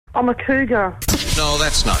I'm a cougar. No,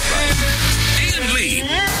 that's not right. Ian Lee.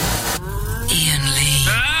 Ian Lee.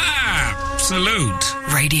 Absolute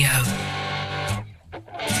Radio.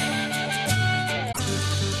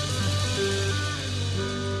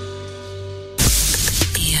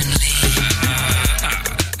 Ian Lee.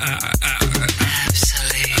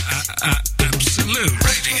 Absolute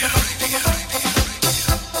Radio.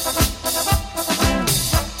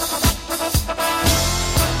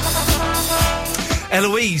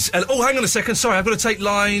 Eloise. Oh, hang on a second. Sorry, I've got to take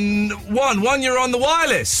line one. One, you're on the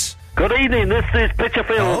wireless. Good evening, this is Pitcher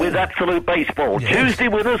Phil with Absolute Baseball. Yes. Tuesday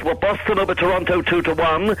winners were Boston over Toronto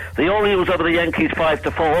 2-1, the Orioles over the Yankees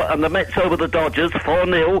 5-4, and the Mets over the Dodgers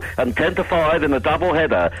 4-0 and 10-5 in a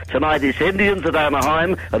doubleheader. Tonight it's Indians at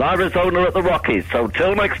Anaheim and Arizona at the Rockies. So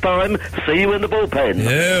till next time, see you in the bullpen.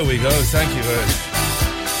 There we go. Thank you very much.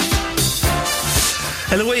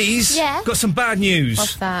 Eloise, Yeah? got some bad news.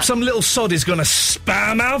 What's that? Some little sod is going to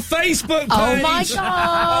spam our Facebook page. Oh my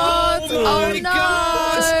God! Oh my no!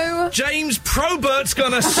 God! James Probert's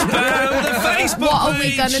going to spam the Facebook What are we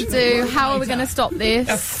page. going to do? How are we going to stop this?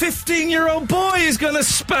 A 15-year-old boy is going to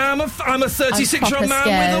spam I'm a 36-year-old man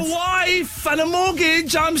scared. with a wife and a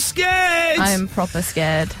mortgage. I'm scared. I am proper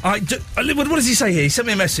scared. What does he say here? He sent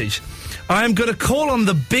me a message. I am going to call on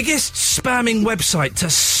the biggest spamming website to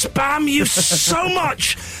spam you so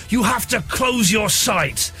much you have to close your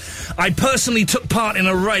site. I personally took part in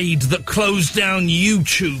a raid that closed down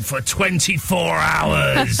YouTube for 24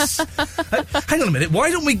 hours. Hang on a minute.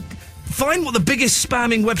 Why don't we find what the biggest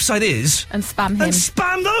spamming website is And spam him. and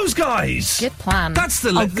spam those guys? Good plan. That's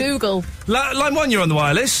the... I'll Google. Line one, you're on the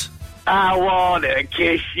wireless. I want to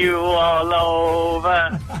kiss you all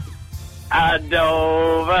over and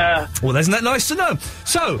over. Well, isn't that nice to know?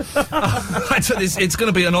 So, it's going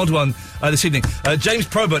to be an odd one this evening. James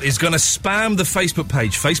Probert is going to spam the Facebook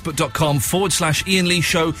page, facebook.com/Ian Lee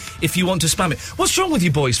Show, if you want to spam it. What's wrong with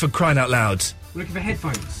you boys, for crying out loud? We're looking for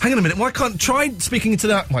headphones. Hang on a minute, why can't... Try speaking into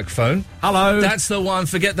that microphone. Hello. That's the one,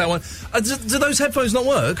 forget that one. Do those headphones not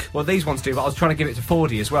work? Well, these ones do, but I was trying to give it to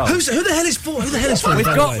Fordy as well. Who the hell is Ford? Who the hell is Ford? We've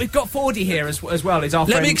by the way? got Fordy here as well. Is our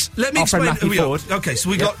Let friend. me our explain friend Matthew who we are. Ford. Okay, so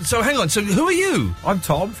we Yep. got... So hang on, so who are you? I'm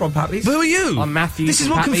Tom from Pappy's. Who are you? I'm Matthew This is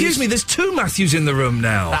from what Pappy's. confused me. There's two Matthews in the room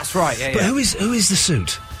now. That's right. Yeah. But yeah. who is the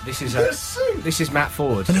suit? This is Matt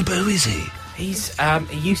Ford. I know, but who is he? He's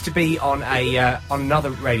he used to be on on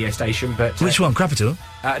another radio station, but Which one? Crapperton?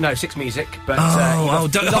 no, Six Music. But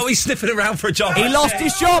he's sniffing around for a job. he lost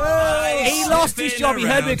his job. Oh, He lost his job. He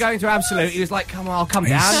heard we were around. going to Absolute. He was like, "Come on, I'll come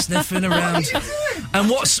He's down." sniffing around. And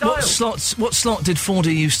what slot did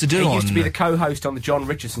Fordy used to do He on? used to be the co-host on the John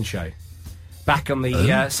Richardson Show, back on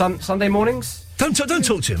the Sunday mornings. Don't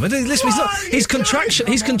talk to him. Listen, he's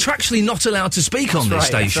contractually not allowed to speak on this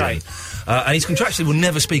That's station. right. And he's contractually will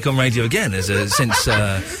never speak on radio again since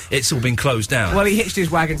it's all been closed down. Well, he hitched his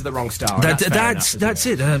wagon to the wrong star. and that's fair enough, That's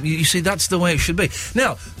isn't it. You see, that's the way it should be.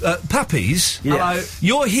 Now, Pappies, Hello.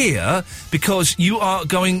 you're here because you are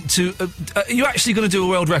going to... are you actually going to do a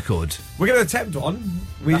world record? We're going to attempt one.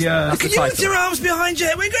 Look at you with your arms behind you.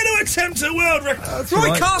 We're going to attempt a world record. Roy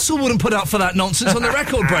right. Castle wouldn't put up for that nonsense on the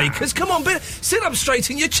record breakers. Come on, sit up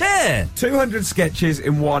straight in your chair. 200 sketches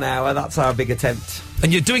in 1 hour. That's our big attempt.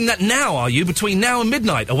 And you're doing that now, are you? Between now and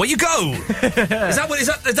midnight? Away you go!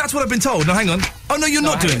 That's what I've been told? No, hang on. Oh, no, you're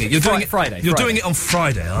not doing it. You're doing it Friday. You're doing it on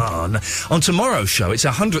Friday. Oh, no. On tomorrow's show, it's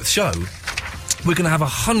our 100th show. We're going to have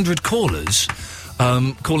 100 callers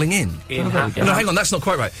calling in. No, hang on, that's not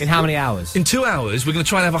quite right. In how many hours? In 2 hours, we're going to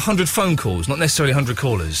try and have 100 phone calls, not necessarily 100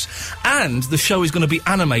 callers. And the show is going to be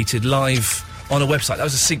animated live on a website. That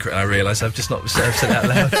was a secret, I realise. I've just not said it out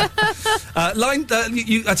loud.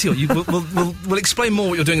 I tell you what, we'll explain more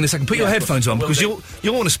what you're doing in a second. Put your headphones on, because you'll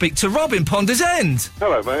want to speak to Rob in Ponders End.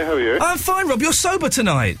 Hello, mate. How are you? I'm fine, Rob. You're sober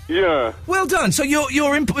tonight. Yeah. Well done. So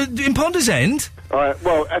you're in Ponders End?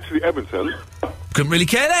 Well, actually, Edmonton. Couldn't really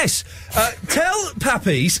care less. Tell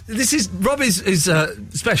Pappies, Rob is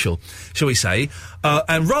special, shall we say,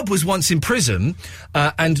 and Rob was once in prison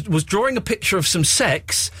and was drawing a picture of some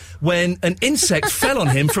sex when an insect fell on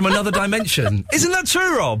him from another dimension. Isn't that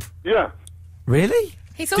true, Rob? Yeah. Really?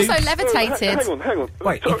 He's also levitated. Hang on.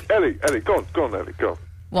 Wait, Sorry, Ellie, go on, Ellie, go on.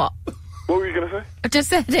 What? What were you going to say? I just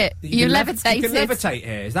said it. You levitated. You can levitate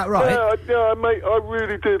here, is that right? Yeah, mate, I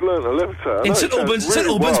really did learn to levitate. In St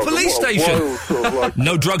Albans police station.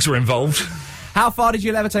 No drugs were involved. How far did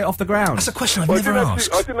you levitate off the ground? That's a question I've never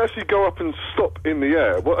asked. I didn't actually go up and stop in the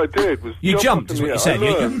air. What I did was You jumped, up is in what the you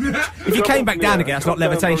air. said. If you came back down again, that's not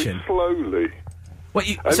levitation. Slowly. What,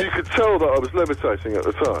 You could tell that I was levitating at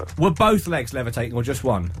the time. Were both legs levitating or just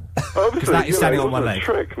one? Because that is standing on one leg.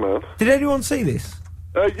 Trick, man. Did anyone see this?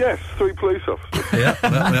 Yes, 3 police officers. Yeah,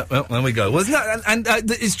 well, there we go. Well, isn't that, and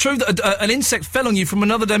it's true that an insect fell on you from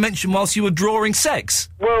another dimension whilst you were drawing sex?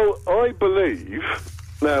 Well, I believe...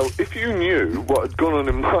 Now, if you knew what had gone on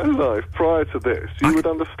in my life prior to this, you would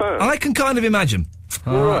understand. I can kind of imagine.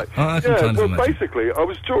 Right. I can kind of imagine. Basically, I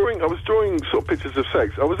was drawing sort of pictures of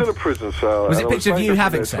sex. I was in a prison cell. Was it and pictures of you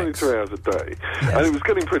having sex? 23 hours a day, and it was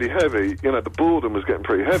getting pretty heavy. You know, the boredom was getting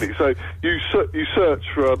pretty heavy. So you search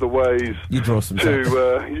for other ways You draw some to, sex.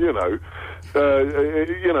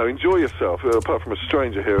 enjoy yourself, apart from a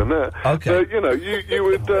stranger here and there. Okay. You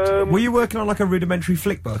would... Were you working on like a rudimentary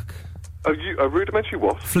flick book? a rudimentary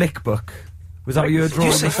what? Flick book. Was that what you were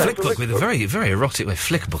drawing? You say Flick flick book with a very, very erotic way.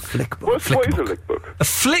 Flick book. Flick book. What Flick is a book. lick book? A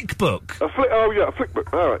flick book. A flick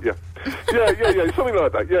book. All right, yeah. Yeah, something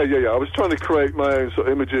like that. Yeah. I was trying to create my own sort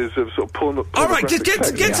of images of sort of All right, get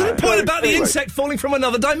to the point about the Anyway. insect falling from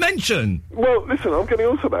another dimension. Well, listen, I'm getting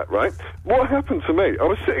onto that, right? What happened to me? I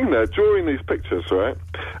was sitting there drawing these pictures, right?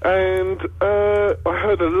 And I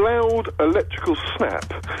heard a loud electrical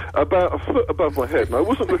snap about a foot above my head. And I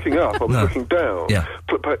wasn't looking up, I was No. looking down, Yeah.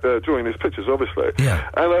 drawing these pictures, obviously. Yeah.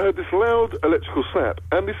 And I heard this loud electrical snap,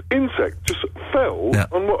 and this insect just fell Yeah.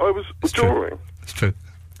 on what I was drawing. It's true.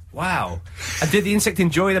 Wow. And did the insect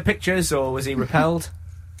enjoy the pictures, or was he repelled?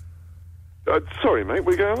 Sorry, mate,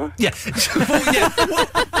 we going there? Yeah. Well, yeah.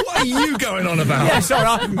 What are you going on about? Yeah, sorry,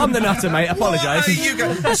 I'm the nutter, mate. What Apologise. are you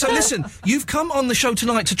go- So listen, you've come on the show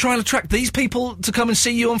tonight to try and attract these people to come and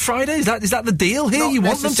see you on Friday. Is that the deal here? Not You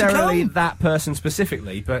want them to necessarily come? that person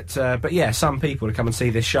specifically, but yeah, some people to come and see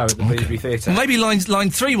this show at the Bloomsbury Theatre. Maybe line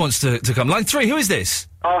 3 wants to come. Line 3, who is this?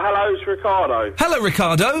 Oh, hello, it's Ricardo. Hello,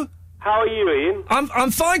 Ricardo. How are you, Ian? I'm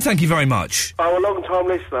fine, thank you very much. I'm a long-time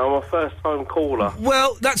listener. I'm a first-time caller.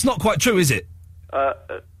 Well, that's not quite true, is it? How's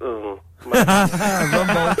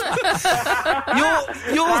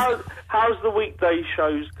the weekday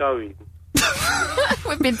shows going?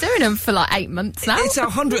 We've been doing them for like 8 months now. It's our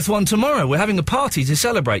 100th one tomorrow. We're having a party to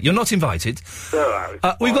celebrate. You're not invited.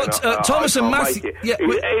 We've got Thomas and Matthew. Yeah,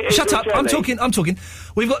 shut up. I'm talking.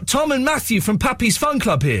 We've got Tom and Matthew from Pappy's Fun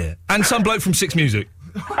Club here, and some bloke from Six Music.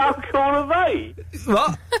 How cool are they?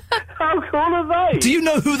 What? How cool are they? Do you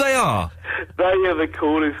know who they are? They are the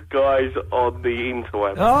coolest guys on the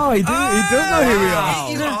interweb. Oh, he does know who we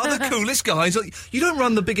are. You are the coolest guys. You don't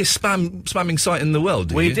run the biggest spamming site in the world,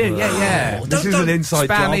 do you? We do, yeah. This is an inside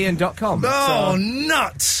job. SpamIan.com. Oh,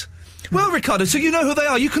 nuts! Well, Ricardo, so you know who they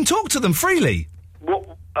are. You can talk to them freely.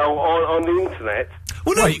 What? Oh, on the internet?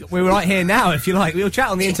 Well, no. Well, we're right here now, if you like. We'll chat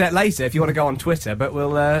on the internet later if you want to go on Twitter, but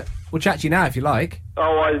we'll chat to you now if you like.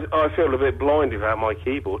 Oh, I feel a bit blind without my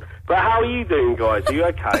keyboard. But how are you doing, guys? Are you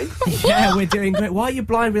okay? Yeah, we're doing great. Why are you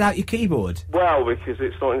blind without your keyboard? Well, because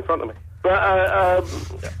it's not in front of me. But,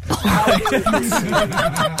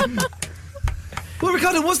 Well,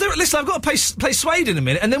 Ricardo, was there... Listen, I've got to play Suede in a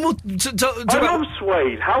minute, and then we'll... I love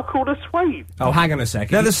Suede. How cool is Suede? Oh, hang on a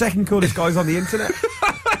second. They're the second coolest guys on the internet.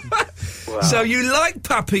 Wow. So you like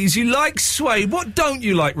Puppies, you like Suede. What don't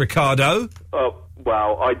you like, Ricardo?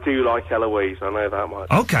 Well, I do like Eloise, I know that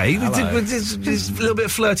much. Okay, it's a little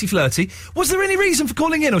bit flirty. Was there any reason for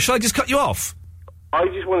calling in, or shall I just cut you off? I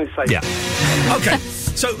just wanted to say... Yeah. Okay,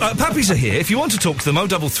 so Puppies are here. If you want to talk to them,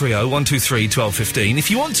 0330 123 1215.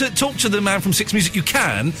 If you want to talk to the man from Six Music, you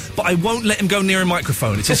can, but I won't let him go near a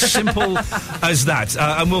microphone. It's as simple as that.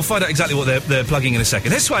 And we'll find out exactly what they're plugging in a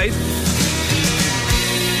second. Here's Suede.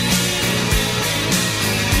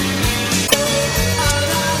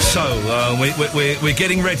 So, we're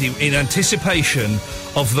getting ready in anticipation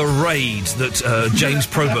of the raid that James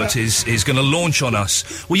Probert is going to launch on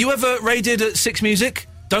us. Were you ever raided at Six Music?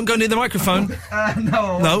 Don't go near the microphone.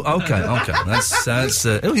 No. No? Okay. That's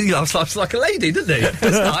he laughs like a lady, doesn't he?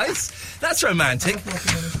 That's nice. That's romantic.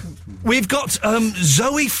 We've got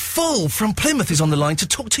Zoe Full from Plymouth is on the line to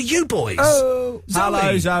talk to you boys. Oh, Zoe.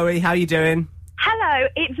 hello, Zoe. How you doing? Hello,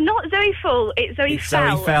 it's not Zoe Full, it's Zoe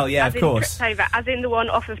Fell. Zoe Fell, yeah, as of in course. Cryptover, as in the one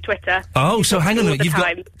off of Twitter. Oh, so hang on a minute. You've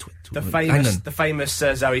got... The famous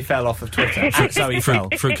Zoe Fell off of Twitter. At Zoe Fell.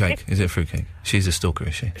 Fruitcake. Is it Fruitcake? She's a stalker,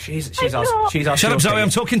 is she? She's our Shut up, stalker. Zoe. I'm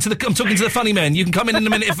talking to the funny men. You can come in a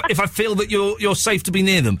minute if I feel that you're safe to be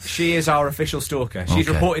near them. She is our official stalker. She's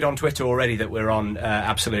Okay. reported on Twitter already that we're on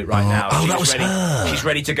Absolute right now. Oh, She's that was ready. her. She's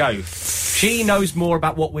ready to go. She knows more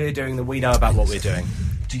about what we're doing than we know about what we're doing.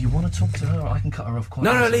 Do you want to talk to her? I can cut her off quite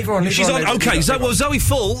No, leave her on. She's on. Okay, leave her well, Zoe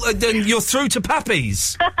Full, then you're through to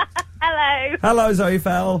Pappies. Hello. Hello, Zoe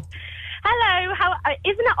Fell. Hello,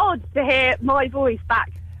 isn't it odd to hear my voice back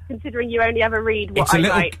considering you only ever read what It's a I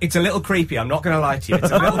little, write. it's a little creepy. I'm not going to lie to you.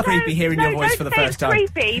 It's a little creepy hearing your voice for the don't first say time.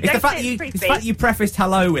 it's creepy. It's the Don't fact say that you, it's it's the creepy. fact you prefaced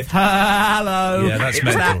hello with hello. Yeah, that's it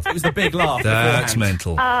was mental. It was the big laugh. That's beforehand.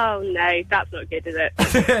 mental. Oh, no, that's not good, is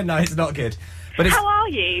it? No, it's not good. But it's, How are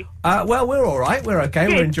you? well, we're all right. We're okay.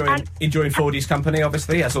 Good. We're enjoying Fordy's company,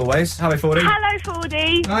 obviously, as always. Hello, Fordy. Hello,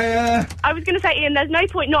 Fordy. I was going to say, Ian, there's no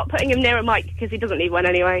point not putting him near a mic because he doesn't need one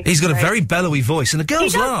anyway. He's got a So- very bellowy voice, and the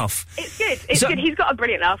girls He does. laugh. It's good. It's So- good. He's got a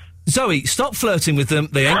brilliant laugh. Zoe, stop flirting with them.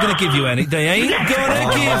 They ain't going to give you any. They ain't going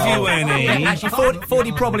to give you any. Actually,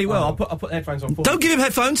 Fordy probably will. I'll put the headphones on. Fordy. Don't give him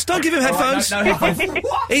headphones. Don't give him headphones. No headphones.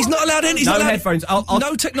 He's not allowed any. He's No not allowed headphones.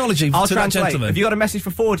 no technology I'll to that translate. gentleman. Have you got a message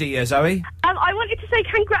for Fordy, Zoe? I wanted to say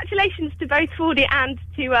congratulations to both Fordy and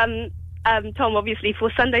to Tom, obviously,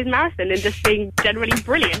 for Sunday's marathon and just being generally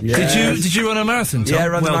brilliant. Yeah. Did you run a marathon, Tom? Yeah, I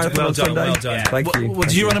ran the well, marathon well on done, Sunday. well done. Yeah. Thank you.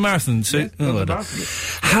 Did you run a marathon too? Oh, well done.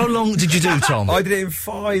 How long did you do, Tom? I did it in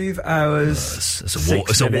 5 hours. It's a walk.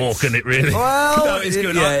 It's a walk, isn't it? Really? Well, no, it's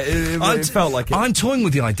good. Yeah, it felt like it. I'm toying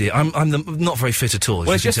with the idea. I'm not very fit at all.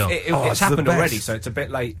 Well, as it's you just can tell. it's it's the happened best. already, so it's a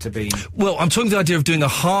bit late to be. Well, I'm talking the idea of doing a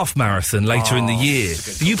half marathon later in the year.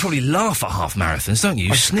 that's a good You probably laugh at half marathons, don't you?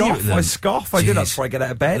 You I sneer at them. I scoff. I do that Jeez. before I get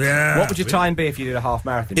out of bed. Yeah. What would your time be if you did a half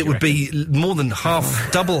marathon? It would be more than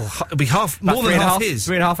half, double. It'd be half, About more than 3.5 half his.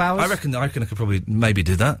 3.5 hours? I reckon I could probably maybe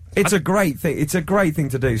do that. It's a great thing. It's a great thing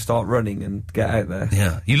to do. Start running and get out there.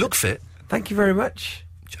 Yeah, you look fit. Thank you very much.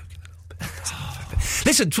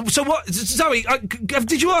 Listen, so what, Zoe?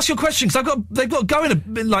 Did you ask your question? Because they've got to go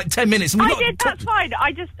in like 10 minutes. And we've I got did. That's fine.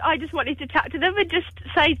 I just wanted to chat to them and just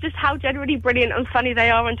say just how generally brilliant and funny they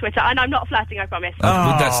are on Twitter. And I'm not flirting, I promise.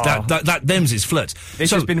 Well, that Dems is flirt. This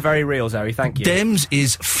so has been very real, Zoe. Thank you. Dems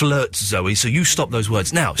is flirt, Zoe. So you stop those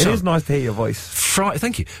words now. It So is nice to hear your voice.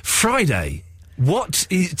 Thank you. Friday. What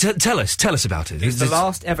is? Tell us about it. It's the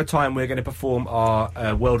last ever time we're going to perform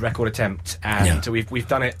our world record attempt, and Yeah. we've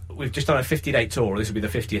done it. We've just done a 50-day tour. This will be the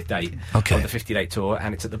 50th day Okay. of the 50-day tour,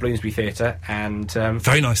 and it's at the Bloomsbury Theatre. And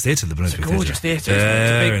Very nice theatre, the Bloomsbury Theatre. gorgeous theatre.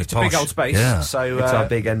 isn't it? It's a big posh. old space. Yeah. So It's our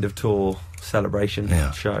big end of tour celebration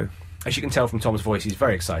show. as you can tell from Tom's voice, he's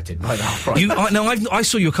very excited by the whole project. I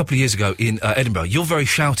saw you a couple of years ago in Edinburgh. You're very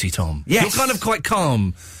shouty, Tom. Yes. You're kind of quite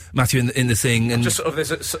calm, Matthew, in the thing. And Just sort of there's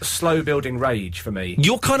a slow building rage for me.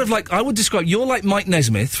 you're kind of like, I would describe, you're like Mike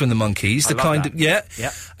Nesmith from the Monkees. I The love kind that. of, yeah.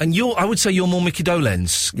 Yeah. And I would say you're more Mickey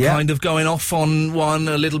Dolenz. Yeah. Kind of going off on one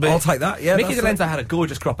a little bit. I'll take that. Yeah, Mickey that's Dolenz had a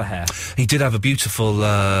gorgeous crop of hair. He did have a beautiful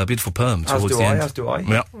perm As towards do the I. end. As do I.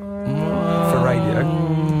 Yeah. For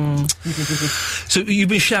radio. So you've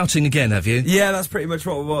been shouting again, have you? Yeah, that's pretty much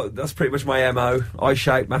that's pretty much my MO. I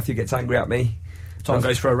shout. Matthew gets angry at me. Tom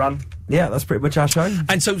goes for a run. Yeah, that's pretty much our show.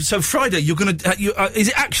 And so Friday, you're going to... is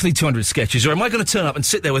it actually 200 sketches, or am I going to turn up and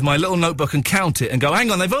sit there with my little notebook and count it and go,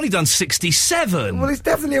 hang on, they've only done 67? Well, it's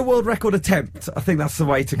definitely a world record attempt. I think that's the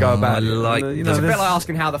way to go about I it. like- And, It's a bit like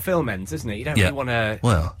asking how the film ends, isn't it? You don't really want to...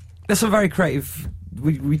 Well... There's some very creative...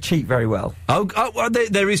 We cheat very well. Well,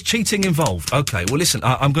 there is cheating involved. Okay, well, listen,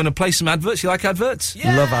 I'm going to play some adverts. You like adverts?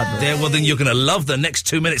 Yeah. Love adverts. Well, then you're going to love the next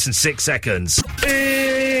 2 minutes and 6 seconds.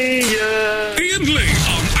 Ian Lee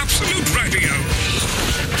on Absolute Radio.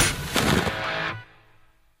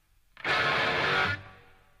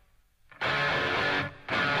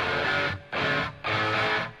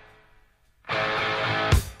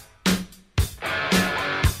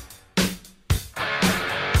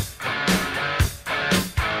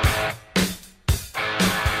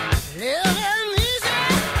 Living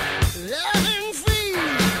easy, loving free,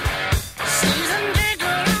 season ticket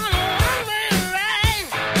on a one-way ride,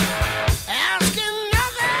 asking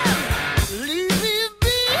nothing.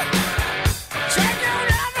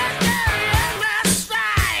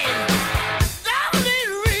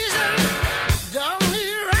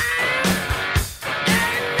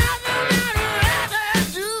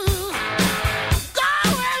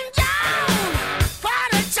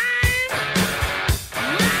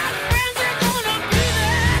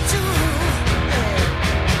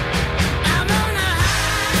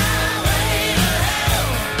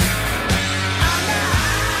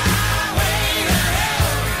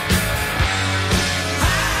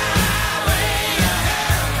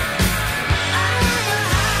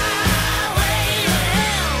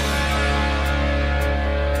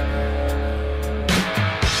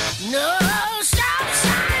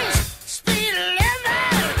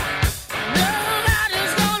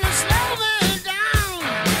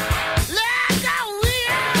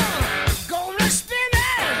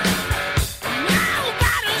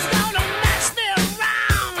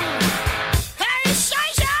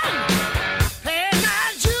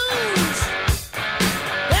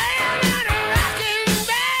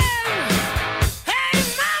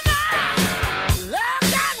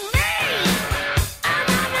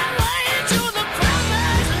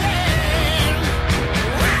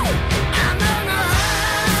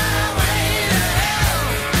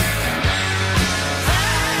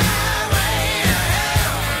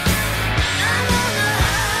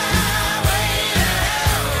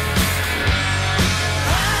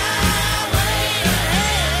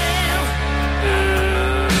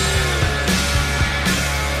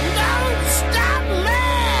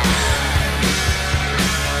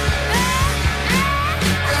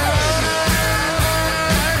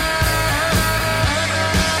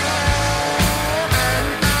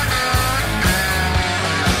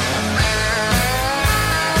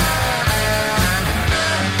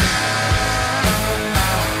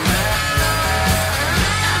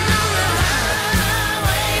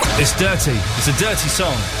 It's dirty. It's a dirty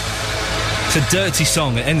song. It's a dirty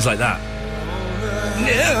song. It ends like that.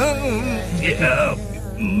 Yeah.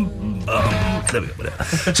 There we go.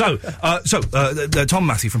 So, Tom and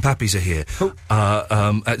Matthew from Pappy's are here.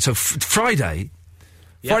 Friday.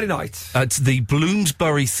 Friday night. At the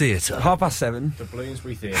Bloomsbury Theatre. 7:30. The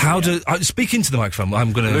Bloomsbury Theatre. How do... speak into the microphone.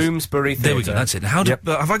 I'm going to... Bloomsbury Theatre. There we go, that's it. How do...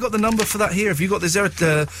 have I got the number for that here? Have you got... Is there at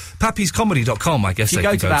pappyscomedy.com, I guess if you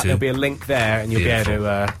go to that, there'll be a link there, and you'll be able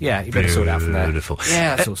to... you'll be able to sort it out from there. Beautiful.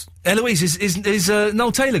 Yeah, that's awesome. Eloise, is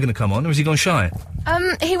Noel Taylor going to come on, or has he gone shy?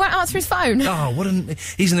 He won't answer his phone. Oh, what an...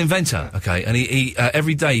 He's an inventor, okay, and he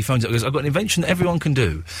every day he phones up and goes, I've got an invention that everyone can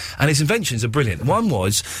do, and his inventions are brilliant. One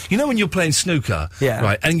was, you know when you're playing snooker,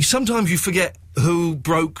 right, and sometimes you forget who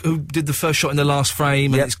did the first shot in the last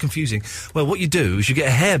frame, and it's confusing. Well, what you do is you get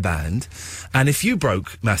a hairband, and if you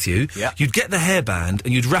broke, Matthew, you'd get the hairband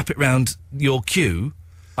and you'd wrap it round your cue.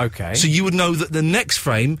 Okay. So you would know that the next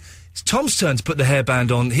frame, it's Tom's turn to put the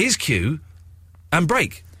hairband on his cue and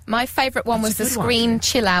break. My favourite one was the screen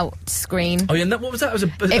chill out screen. Oh yeah, and what was that?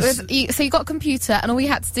 So you got a computer, and all you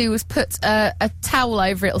had to do was put a towel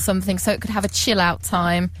over it or something, so it could have a chill out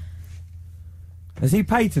time. Has he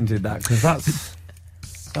patented that? Because that's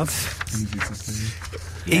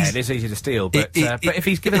yeah, it is easy to steal, but if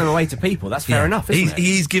he's giving them away to people, that's fair enough, isn't it?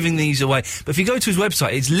 He's giving these away. But if you go to his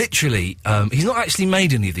website, it's literally... he's not actually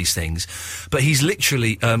made any of these things, but he's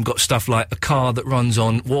literally got stuff like a car that runs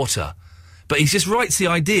on water. But he just writes the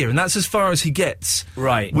idea, and that's as far as he gets.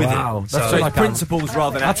 Right. With wow. it. That's like principles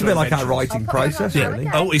rather than... That's a bit like our writing process, really.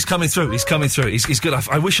 Oh, he's coming through. He's coming through. He's good.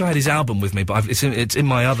 I wish I had his album with me, but it's in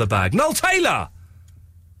my other bag. Noel Taylor!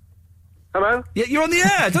 Hello? Yeah, you're on the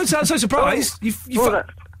air. Don't sound so surprised. Yes,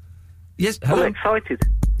 hello? I'm excited.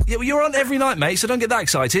 Yeah, well, you're on every night, mate, so don't get that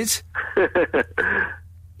excited.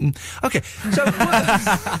 Okay, so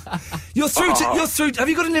you're through. You're through. Have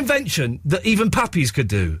you got an invention that even Pappies could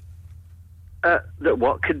do? That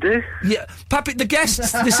what could do? Yeah, Pappy, the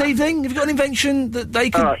guests this evening. Have you got an invention that they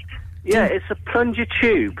could? Yeah, it's a plunger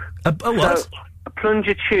tube. A what? So, a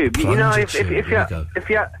plunger tube. You know, if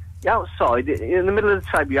you're outside in the middle of the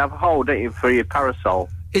table, you have a hole, don't you, for your parasol?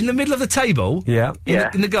 In the middle of the table? Yeah.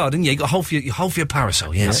 In the garden, yeah, you got a hole for your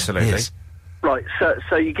parasol, yes. Absolutely. Yes. Right,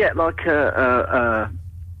 so you get like a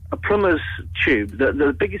plumber's tube,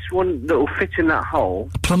 the biggest one that will fit in that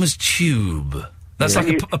hole. A plumber's tube. That's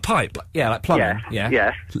like a pipe? Yeah, like plumbing.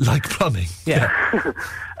 Yeah. Like plumbing? Yeah.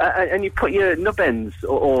 And you put your nub ends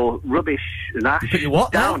or rubbish and ash you put your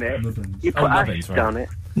what down it. You put ash down it.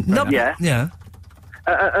 Yeah.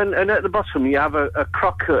 And at the bottom you have a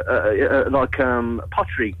crock, like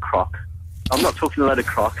pottery crock. I'm not talking a load of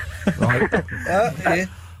crock. Right.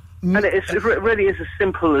 And it really is as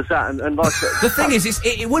simple as that. And like the thing is,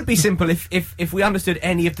 it would be simple if we understood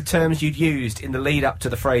any of the terms you'd used in the lead up to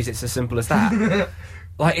the phrase "it's as simple as that."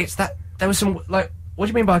 Like it's that there was some like what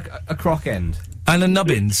do you mean by a crock end and a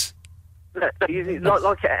nubbins? Like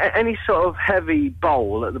any sort of heavy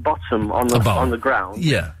bowl at the bottom on the ground.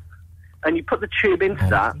 Yeah. And you put the tube into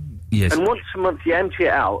that. Yes. And once a month you empty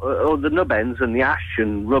it out, or the nub ends and the ash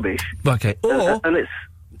and rubbish. Okay. And it's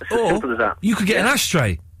as simple as that. You could get an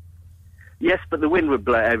ashtray. Yes, but the wind would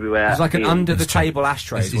blow it everywhere. It's like an under-the-table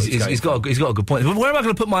ashtray. He's got a good point. Where am I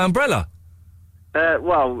going to put my umbrella?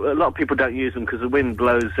 Well, a lot of people don't use them because the wind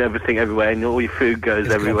blows everything everywhere and all your food goes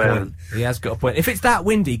everywhere. He has got a point. If it's that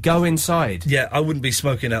windy, go inside. Yeah, I wouldn't be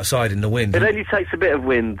smoking outside in the wind. It only takes a bit of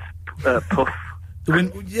wind, puff.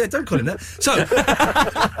 Yeah, don't call him that. So,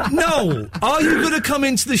 Noel, are you going to come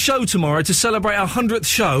into the show tomorrow to celebrate our 100th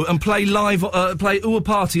show and play live, play Ooh a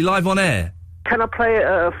Party live on air? Can I play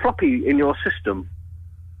a floppy in your system?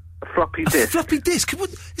 A floppy disc? A floppy disc?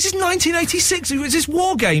 This is 1986. Is this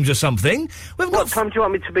War Games or something? What time do you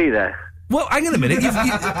want me to be there? Well, hang on a minute.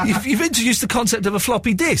 You've introduced the concept of a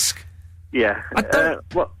floppy disc. Yeah.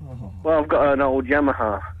 Well, I've got an old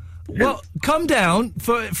Yamaha. Well, come down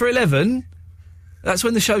for 11. That's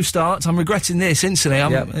when the show starts. I'm regretting this instantly.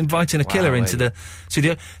 I'm inviting a killer into the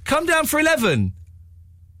studio. Come down for 11.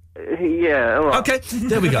 Yeah, all right. Okay,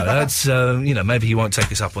 there we go. That's maybe he won't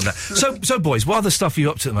take us up on that. So boys, what other stuff are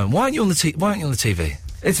you up to at the moment? Why aren't you on the TV?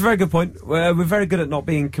 It's a very good point. We're very good at not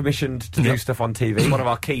being commissioned to do stuff on TV. It's one of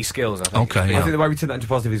our key skills, I think. Okay. I think the way we turn that into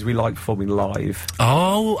positive is we like performing live.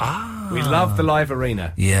 We love the live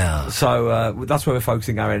arena. Yeah. So that's where we're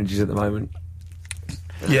focusing our energies at the moment.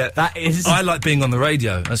 Yeah, that is. I like being on the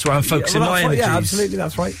radio. That's where I'm focusing my energies. Yeah, absolutely,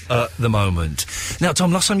 that's right. At the moment. Now,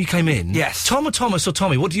 Tom, last time you came in, yes. Tom or Thomas or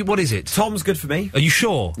Tommy? What is it? Tom's good for me. Are you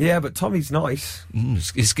sure? Yeah, but Tommy's nice.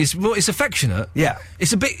 It's affectionate. Yeah,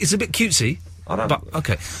 it's a bit cutesy. I don't. But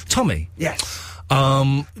okay, Tommy. Yes.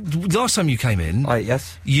 Last time you came in,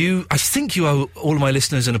 yes, I think you owe all of my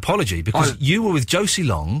listeners an apology because you were with Josie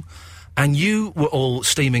Long, and you were all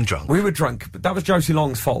steaming drunk. We were drunk, but that was Josie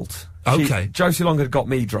Long's fault. Okay. Josie Long had got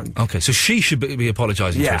me drunk. Okay, so she should be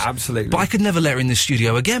apologising to Yeah, us. absolutely. But I could never let her in the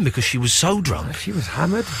studio again because she was so drunk. She was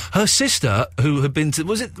hammered. Her sister, who had been to...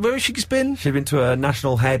 where has she been? She'd been to a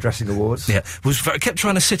National Hairdressing Awards. Yeah, kept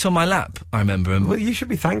trying to sit on my lap, I remember. Well, you should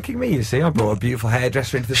be thanking me, you see. I brought a beautiful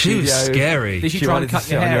hairdresser into the studio. She was scary. Did she try and cut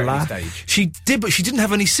your hair at any stage? She did, but she didn't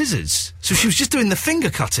have any scissors. So she was just doing the finger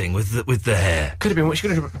cutting with the hair. Could have been... She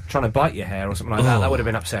could have been trying to bite your hair or something like that. That would have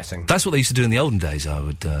been upsetting. That's what they used to do in the olden days, I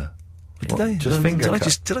would... Did I just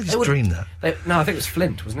dream that? No, I think it was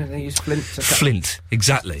Flint, wasn't it? They used Flint to cut. Flint,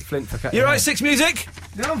 exactly. Flint for cutting. You right, Six Music?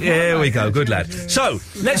 Here we go, good lad. So,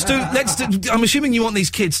 let's do, I'm assuming you want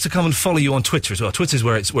these kids to come and follow you on Twitter as well. Twitter's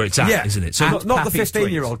where it's at, isn't it? So not the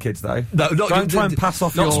 15-year-old kids, though. No, don't try and pass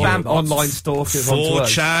off your spam online stalkers onto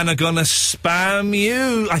us. 4chan are gonna spam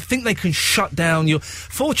you. I think they can shut down your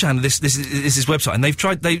 4chan. This is this website, and they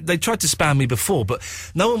tried to spam me before, but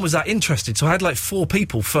no one was that interested. So I had like 4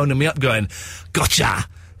 people phoning me up, going, "Gotcha."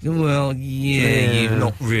 Well, yeah,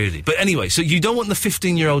 not really. But anyway, so you don't want the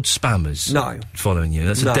 15-year-old spammers following you.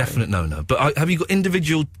 That's a definite no-no. But have you got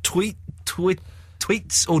individual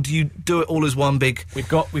tweets, or do you do it all as one big... We've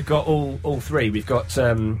got all three. We've got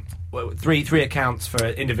three accounts for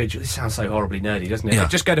individual... This sounds so horribly nerdy, doesn't it? Yeah.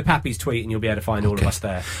 Just go to Pappy's tweet and you'll be able to find all of us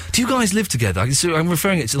there. Do you guys live together? So I'm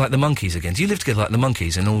referring it to like the monkeys again. Do you live together like the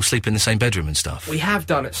monkeys and all sleep in the same bedroom and stuff? We have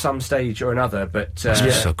done at some stage or another, but... so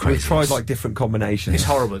crazy. We've tried like different combinations. It's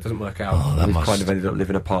horrible, it doesn't work out. We've kind of ended up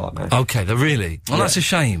living apart now. Okay, really? Well, that's a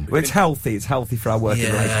shame. Well, it's healthy for our working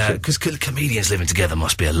relationship. Because comedians living together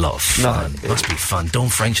must be a lot of fun. Must be fun. Don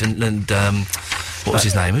French and what was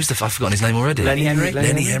his name? I've forgotten his name already. Lenny Henry.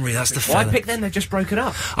 Lenny Henry, that's the fella. Why pick them? They've just broken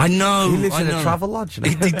up. I know. He lives in a travel lodge.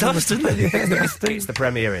 He does, doesn't he? It's the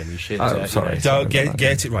Premier Inn. You should... sorry.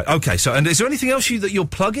 Get it right. Okay, so, and is there anything else that you're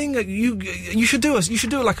plugging? You should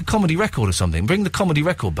do like a comedy record or something. Bring the comedy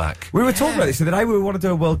record back. We were talking about this the other day. We want to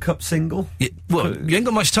do a World Cup single. Well, you ain't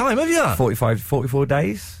got much time, have you? 44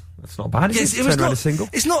 days. That's not bad, is it? Turn around a single.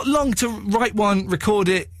 It's not long to write one, record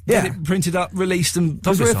it, get it printed up, released and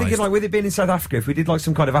publicised. Because we were thinking, like, with it being in South Africa, if we did, like,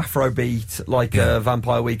 some kind of Afrobeat, like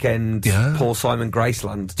Vampire Weekend, Paul Simon,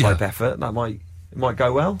 Graceland type effort, it might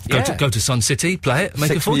go well. Go to Sun City, play it,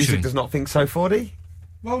 make a fortune. Music does not think so, 40.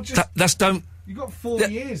 Well, just... don't... You got 4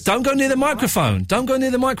 years. Don't go near the microphone. Don't go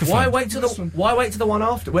near the microphone. Why wait to the one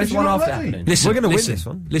after? Where's the one after happening? Listen, we're going to win this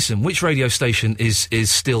one. Listen, which radio station is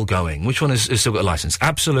still going? Which one has still got a licence?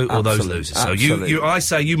 Absolute or those losers? So I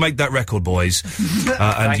say you make that record, boys, and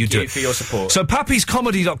Thank you do you it. for your support. So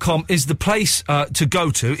pappyscomedy.com is the place to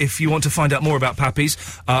go to if you want to find out more about Pappy's.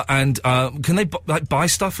 And can they buy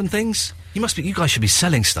stuff and things? You guys should be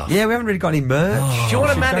selling stuff. Yeah, we haven't really got any merch. Do you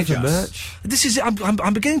want to manage us? Merch? This is it.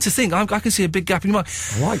 I'm beginning to think. I can see a big gap in your mind.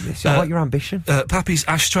 I like this. I like your ambition. Pappy's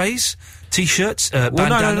ashtrays, T-shirts, well,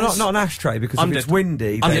 bandanas. not an ashtray, because if it's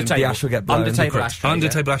windy, then the ash will get blown. Under-table ashtray.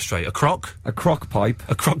 Under-table ashtray. A crock? A crock pipe.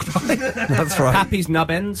 A crock pipe. That's right. Pappy's nub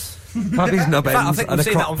ends. Pappy's nub ends. I think we've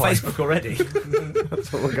seen that on Facebook already.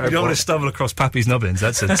 That's what we'll go You don't want to stumble across Pappy's nubbins.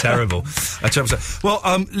 That's a terrible... Well,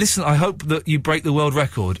 listen, I hope that you break the world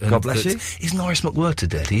record. And God bless you. Is Norris McWhirter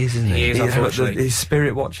dead? He is, isn't he? He is, unfortunately. His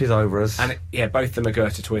spirit watches over us. And both the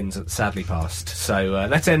McGurter twins sadly passed. So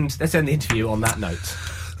let's end the interview on that note.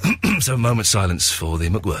 So a moment's silence for the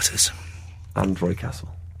McWhirters. And Roy Castle.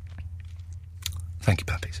 Thank you,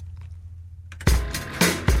 Pappy's.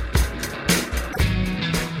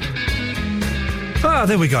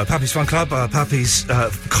 There we go. Pappy's Fun Club. Pappy's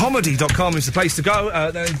comedy.com is the place to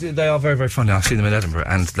go. They are very, very funny. I've seen them in Edinburgh,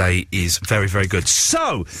 and they is very, very good.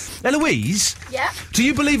 So, Eloise. Yeah? Do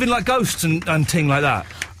you believe in, like, ghosts and ting like that?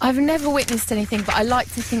 I've never witnessed anything, but I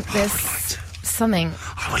like to think there's something.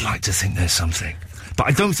 I would like to think there's something, but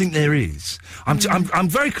I don't think there is. I'm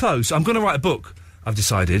very close. I'm going to write a book, I've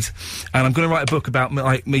decided, and I'm going to write a book about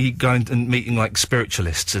me going and meeting, like,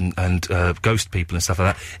 spiritualists and ghost people and stuff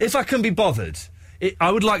like that. If I can be bothered.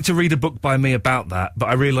 I would like to read a book by me about that, but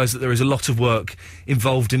I realise that there is a lot of work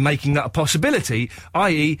involved in making that a possibility,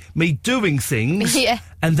 i.e. me doing things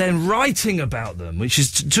and then writing about them, which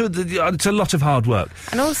is it's a lot of hard work.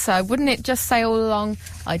 And also, wouldn't it just say all along,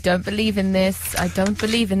 I don't believe in this, I don't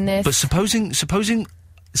believe in this? But supposing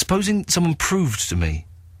someone proved to me,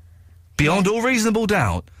 beyond all reasonable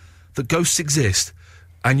doubt, that ghosts exist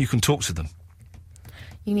and you can talk to them.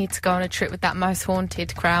 You need to go on a trip with that Most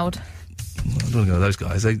Haunted crowd. I don't know those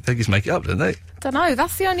guys. They just make it up, don't they? Don't know.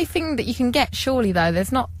 That's the only thing that you can get, surely, though.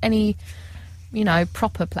 There's not any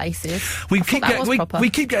proper places. We keep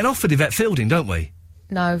getting offered Yvette Fielding, don't we?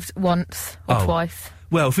 No, once or twice.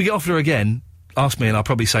 Well, if we get offered her again, ask me and I'll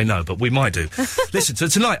probably say no, but we might do. Listen, so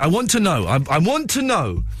tonight, I want to know, I want to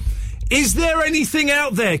know, is there anything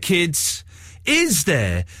out there, kids? Is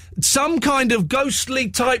there some kind of ghostly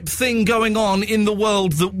type thing going on in the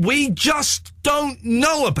world that we just don't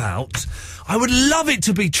know about? I would love it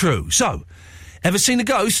to be true. So, ever seen a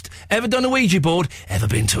ghost? Ever done a Ouija board? Ever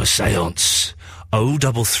been to a séance?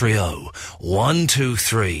 0330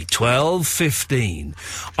 123 1215.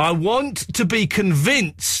 I want to be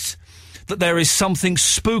convinced that there is something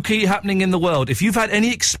spooky happening in the world. If you've had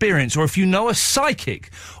any experience, or if you know a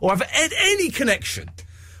psychic, or have had any connection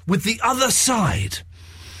with the other side,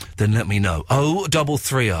 then let me know.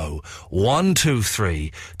 0330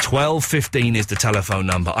 123 1215 is the telephone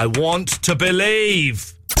number. I want to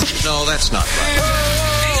believe. No, that's not right.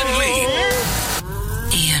 Ian Lee.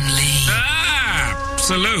 Ian Lee.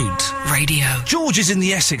 Absolute Radio. George is in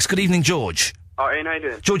the Essex. Good evening, George. Oh, Ian, how you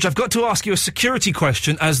doing? George, I've got to ask you a security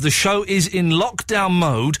question as the show is in lockdown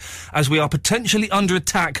mode, as we are potentially under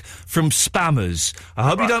attack from spammers. I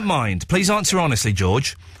hope you don't mind. Please answer honestly,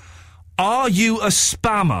 George. Are you a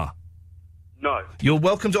spammer? No. You're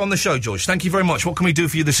welcome on the show, George. Thank you very much. What can we do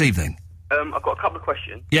for you this evening? I've got a couple of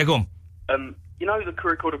questions. Yeah, go on. You know the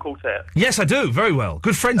Crew Recorder Quartet? Yes, I do. Very well.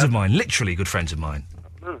 Good friends of mine. Literally good friends of mine.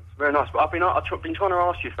 It's very nice. But I've been trying to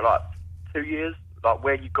ask you for like 2 years, like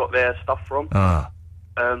where you got their stuff from.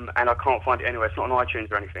 And I can't find it anywhere. It's not on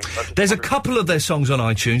iTunes or anything. So there's a couple of their songs on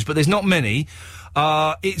iTunes, but there's not many.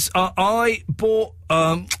 I bought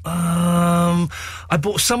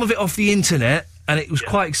some of it off the internet, and it was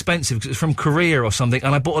quite expensive because it was from Korea or something,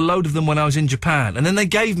 and I bought a load of them when I was in Japan, and then they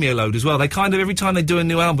gave me a load as well. They kind of, every time they do a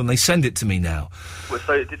new album, they send it to me now. Well,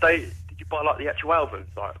 so did you buy like the actual albums?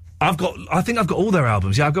 Like? I think I've got all their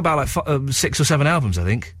albums. Yeah, I've got about like 6 or 7 albums, I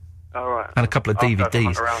think. All right. And a couple of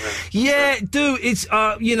DVDs. Yeah, do it's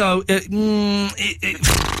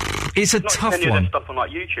it's a tough one. one. There's stuff on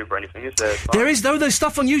like YouTube or anything, is there? There is though. There's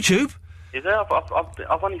stuff on YouTube. Is there?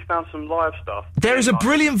 I've only found some live stuff. There is a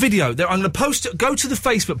brilliant video. There, I'm going to post it. Go to the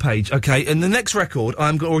Facebook page, okay? And the next record,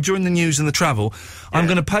 or during the news and the travel, I'm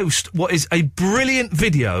going to post what is a brilliant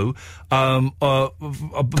video by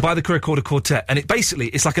the Crew Recorder Quartet, and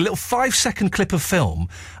it's like a little 5-second clip of film,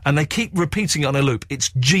 and they keep repeating it on a loop.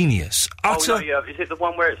 It's genius. Utter. Oh no, yeah. Is it the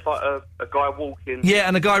one where it's like a guy walking? Yeah,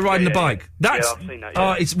 and a guy riding a bike. That's. I've seen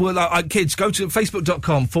that. Kids, go to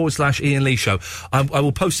facebook.com/Ian Lee Show. I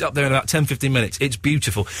will post it up there in about 10-15 minutes. It's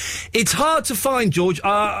beautiful. It's hard to find, George.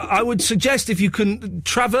 I would suggest if you can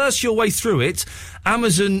traverse your way through it,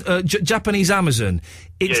 Amazon, Japanese Amazon.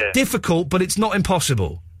 It's difficult, but it's not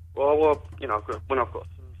impossible. Well, when I've got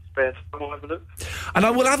some spare time, I'll have a look. And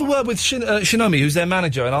I will have a word with Shinomi, who's their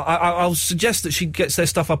manager, and I'll suggest that she gets their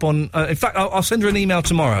stuff up on... in fact, I'll send her an email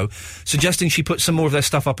tomorrow suggesting she puts some more of their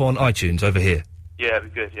stuff up on iTunes over here. Yeah,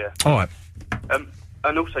 it'd be good, yeah. All right.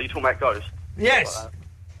 And also, you're talking about ghosts. Yes.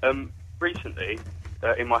 Recently,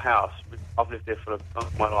 in my house, I've lived there for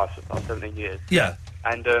my life, for about 17 years. Yeah.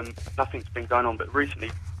 And nothing's been going on, but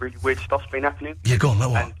recently, really weird stuff's been happening. Yeah, go on, no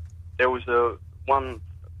one. And there was one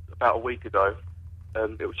about a week ago.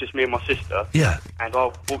 It was just me and my sister. Yeah. And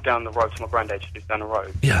I walked down the road to my granddad. She lives down the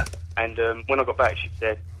road. Yeah. And when I got back, she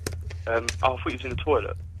said, I thought you was in the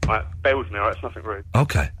toilet. Right, bear with me, all right? It's nothing rude.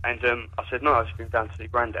 Okay. And I said, no, I've just been down to see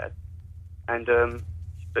granddad. And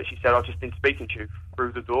but she said, I've just been speaking to you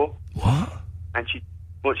through the door. What? And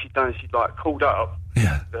what she'd done is she'd like called up.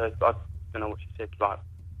 Yeah. I don't know what she said. Like,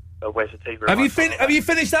 where's the TV? Have you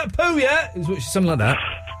finished that poo yet? Something like that.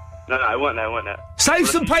 No, it weren't there. Save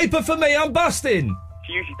some paper for me. I'm busting.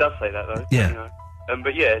 She usually does say that though. Yeah. You know?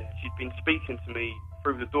 But yeah, she'd been speaking to me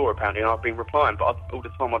through the door apparently, and I've been replying. But all the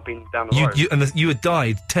time I've been down the road. You had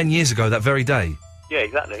died 10 years ago that very day. Yeah,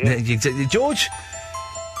 exactly. Yeah. George.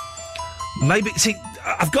 Maybe see.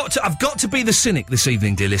 I've got to be the cynic this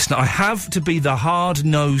evening, dear listener. I have to be the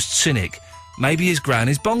hard-nosed cynic. Maybe his gran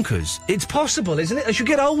is bonkers. It's possible, isn't it? As you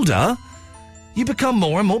get older, you become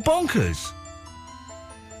more and more bonkers.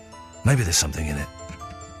 Maybe there's something in it.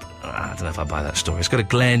 I don't know if I buy that story. Let's go to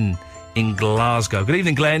Glenn in Glasgow. Good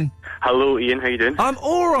evening, Glenn. Hello, Ian. How you doing? I'm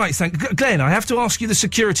all right, Glenn, I have to ask you the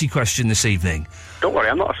security question this evening. Don't worry,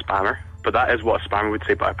 I'm not a spammer. But that is what a spammer would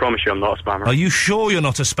say, but I promise you I'm not a spammer. Are you sure you're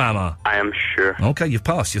not a spammer? I am sure. OK, you've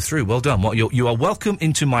passed. You're through. Well done. You are welcome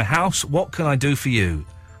into my house. What can I do for you?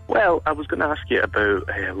 Well, I was going to ask you about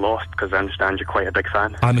Lost, because I understand you're quite a big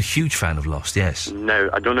fan. I'm a huge fan of Lost, yes. Now,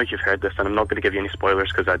 I don't know if you've heard this, and I'm not going to give you any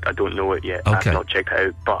spoilers, because I don't know it yet. Okay. I've not checked it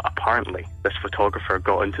out. But apparently, this photographer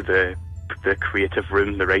got into the creative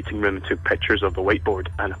room, the writing room, and took pictures of the whiteboard.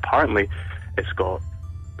 And apparently, it's got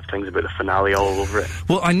things about the finale all over it.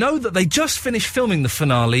 Well, I know that they just finished filming the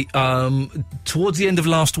finale towards the end of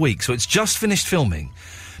last week, so it's just finished filming.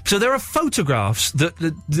 So there are photographs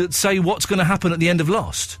that say what's going to happen at the end of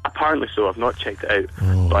Lost. Apparently so. I've not checked it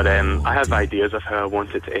out, but I have ideas of how I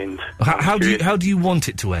want it to end. How do you want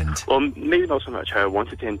it to end? Well, maybe not so much how I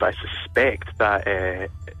want it to end, but I suspect that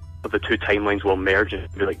the two timelines will merge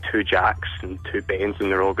and be like two Jacks and two Bens,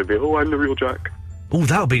 and they're all going to be, oh, I'm the real Jack. Oh,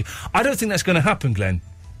 that'll be... I don't think that's going to happen, Glenn.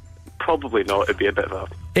 Probably not. It'd be a bit of a...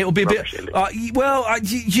 It'll be a bit... you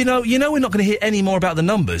know we're not going to hear any more about the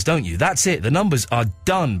numbers, don't you? That's it. The numbers are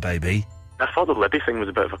done, baby. I thought the Libby thing was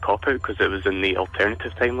a bit of a cop-out because it was in the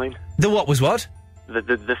alternative timeline. The what was what?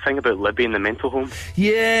 The thing about Libby in the mental home.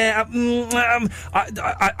 Yeah,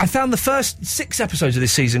 I found the first 6 episodes of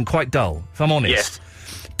this season quite dull, if I'm honest. Yes.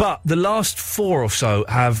 But the last 4 or so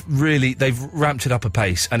have really... They've ramped it up a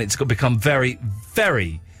pace, and it's become very,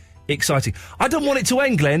 very... exciting. I don't want it to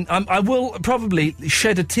end, Glenn. I will probably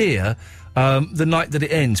shed a tear the night that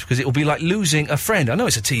it ends, because it will be like losing a friend. I know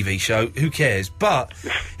it's a TV show, who cares? But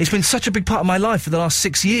it's been such a big part of my life for the last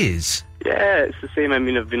 6 years. Yeah, it's the same. I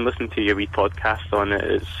mean, I've been listening to your wee podcast on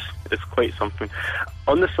it. It's quite something.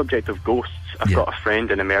 On the subject of ghosts, I've got a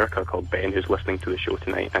friend in America called Ben who's listening to the show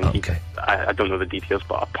tonight, and I don't know the details,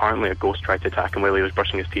 but apparently a ghost tried to attack him while he was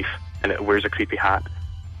brushing his teeth, and it wears a creepy hat.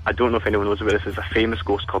 I don't know if anyone knows about this. There's a famous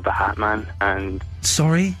ghost called the Hat Man, and...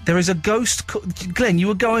 Sorry? There is a ghost... Glenn, you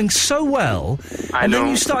were going so well, and then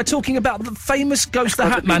you started talking about the famous ghost, the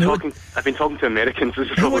Hat Man, I've been talking to Americans.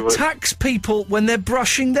 Who attacks people when they're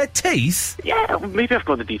brushing their teeth? Yeah, maybe I've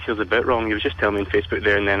got the details a bit wrong. He was just telling me on Facebook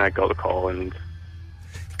there, and then I got the call, and...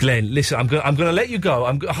 Glenn, listen, I'm going to let you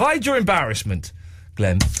go. Hide your embarrassment,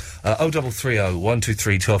 Glenn. 0330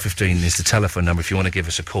 123 1215 is the telephone number if you want to give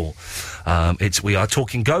us a call. We are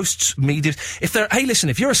talking ghosts, mediums. Hey, listen,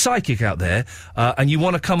 if you're a psychic out there and you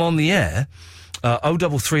want to come on the air,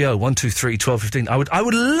 0330 123 1215. I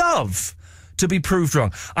would love to be proved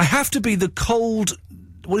wrong. I have to be the cold.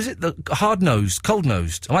 What is it? The hard-nosed,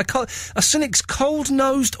 cold-nosed. Am I a cynic's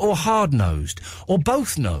cold-nosed or hard-nosed or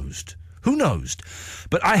both-nosed? Who knows?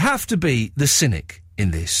 But I have to be the cynic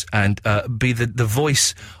in this and be the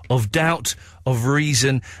voice of doubt, of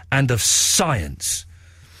reason, and of science.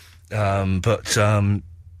 But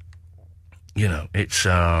it's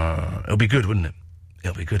it'll be good, wouldn't it?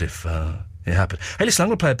 It'll be good if it happened. Hey, listen, I'm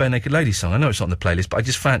going to play a Bare Naked Ladies song. I know it's not on the playlist, but I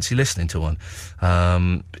just fancy listening to one. Let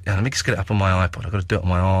me just get it up on my iPod. I've got to do it on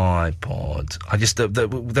my iPod.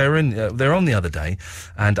 They're on the other day,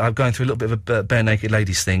 and I'm going through a little bit of a Bare Naked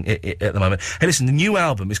Ladies thing at the moment. Hey, listen, the new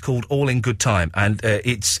album is called All in Good Time, and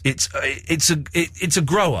it's a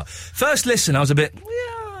grower. First listen, I was a bit...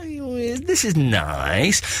 this is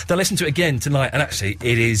nice. They'll listen to it again tonight, and actually,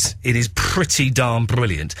 it is pretty darn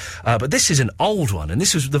brilliant. But this is an old one, and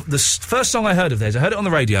this was the first song I heard of theirs. I heard it on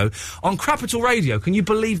the radio, on Capital Radio. Can you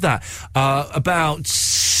believe that? About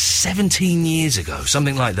 17 years ago,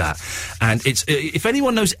 something like that. And it's if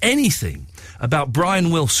anyone knows anything about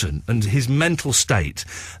Brian Wilson and his mental state,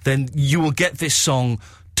 then you will get this song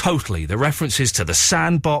totally. The references to the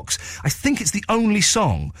Sandbox. I think it's the only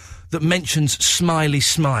song that mentions Smiley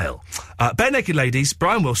Smile. Bare Naked Ladies,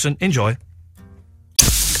 Brian Wilson, enjoy.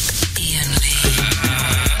 Ian Lee.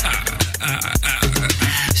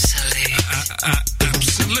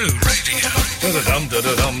 Absolute Radio.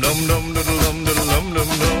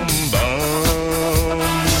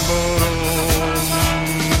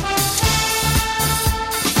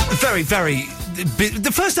 Very, very...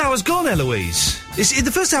 The first hour's gone, Eloise.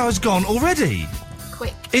 The first hour's gone already.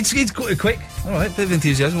 Quick. It's quick. All right, bit of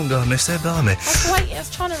enthusiasm won't go amiss there, blimey. I was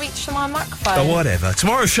trying to reach my microphone. Oh, whatever.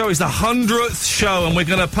 Tomorrow's show is the 100th show, and we're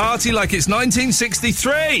going to party like it's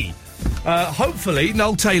 1963. Hopefully,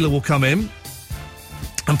 Noel Taylor will come in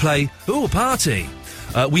and play Party.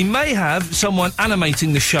 We may have someone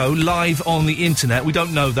animating the show live on the internet. We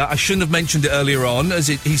don't know that. I shouldn't have mentioned it earlier on, as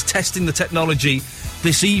he's testing the technology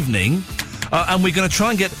this evening. And we're going to try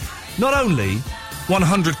and get not only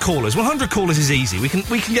 100 callers. 100 callers is easy. We can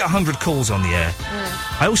get 100 calls on the air.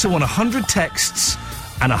 I also want 100 texts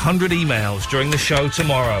and 100 emails during the show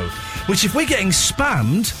tomorrow. Which, if we're getting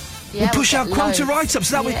spammed, we'll push our quota right up.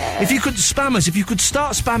 So that way, if you could spam us, if you could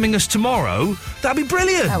start spamming us tomorrow, that'd be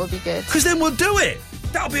brilliant. That would be good. Because then we'll do it.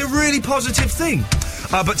 That'll be a really positive thing.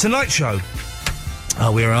 But tonight's show,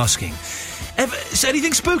 we're asking, has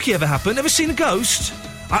anything spooky ever happened? Ever seen a ghost?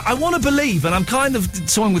 I want to believe, and I'm kind of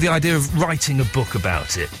toying with the idea of writing a book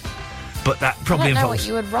about it. But that probably I don't know involves... what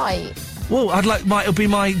you would write. Well, it'll be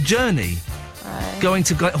my journey. Right. Going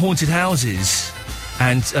to haunted houses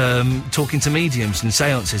and talking to mediums and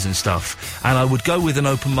seances and stuff. And I would go with an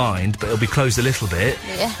open mind, but it'll be closed a little bit.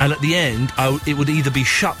 Yeah. And at the end, it would either be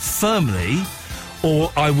shut firmly,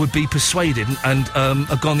 or I would be persuaded and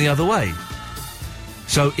have gone the other way.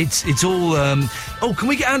 So it's all... can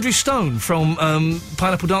we get Andrew Stone from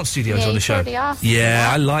Pineapple Dance Studios on the show?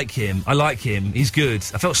 I like him. He's good.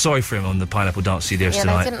 I felt sorry for him on the Pineapple Dance Studios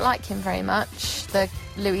tonight. Yeah, they didn't like him very much,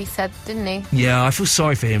 Louis said, didn't he? Yeah, I feel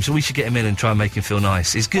sorry for him, so we should get him in and try and make him feel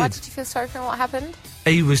nice. He's good. Why did you feel sorry for him? What happened?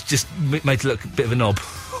 He was just made to look a bit of a knob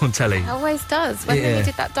on telly. He always does. When he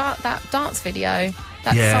did that dance video,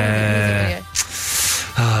 that song music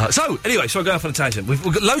video. So, anyway, so I'll go off on a tangent. We've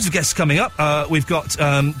got loads of guests coming up. We've got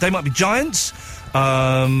They Might Be Giants,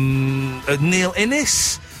 Neil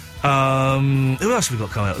Innes. Who else have we got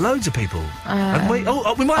coming up? Loads of people. We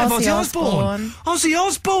might have Ozzy Osbourne. Ozzy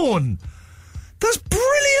Osbourne! That's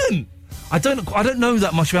brilliant! I don't know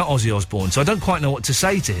that much about Ozzy Osbourne, so I don't quite know what to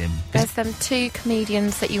say to him. There's them 2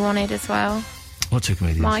 comedians that you wanted as well. What 2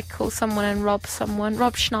 comedians? Michael someone and Rob someone.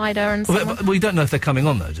 Rob Schneider and someone. We don't know if they're coming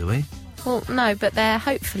on, though, do we? Well, no, but there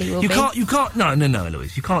hopefully will be. You can't. No,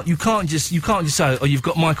 Louise. You can't just say, oh, you've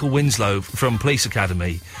got Michael Winslow from Police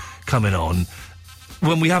Academy coming on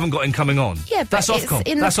when we haven't got him coming on. Yeah, but that's it's Ofcom.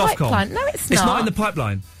 in the pipeline. No, it's not. It's not in the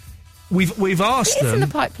pipeline. We've asked them. It's in the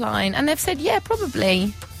pipeline, and they've said, yeah,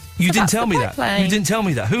 probably. You didn't tell me that. You didn't tell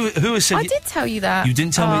me that. Who has said? I did tell you that. You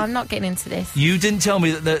didn't tell me. I'm not getting into this. You didn't tell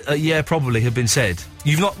me that. Yeah, probably had been said.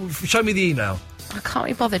 You've not. Show me the email. I can't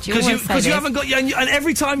be bothered. Because you haven't got... And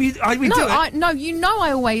every time we do it... No, you know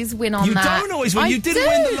I always win on that. You don't always win. You didn't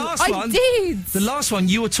win the last one. I did. The last one,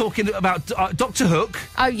 you were talking about Dr. Hook.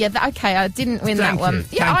 Oh, yeah, okay, I didn't win that one.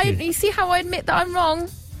 You see how I admit that I'm wrong?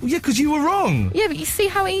 Yeah, because you were wrong. Yeah, but you see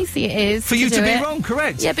how easy it is for you to be wrong,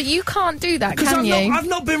 correct? Yeah, but you can't do that, can you? I've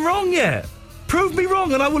not been wrong yet. Prove me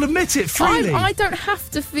wrong and I will admit it freely. I don't have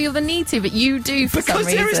to feel the need to, but you do for some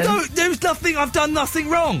reason. Because there's nothing... I've done nothing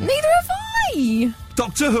wrong. Neither have I.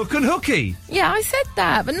 Dr. Hook and Hooky. Yeah, I said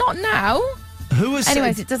that, but not now. Who has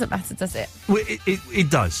Anyways, it doesn't matter, does it? Well, it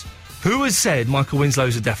does. Who has said Michael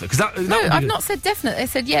Winslow's a definite? No, I've not said definite. They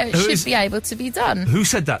said, yeah, it should be able to be done. Who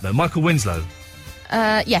said that, though? Michael Winslow?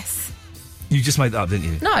 Yes. You just made that up,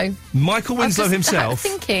 didn't you? No. Michael Winslow himself?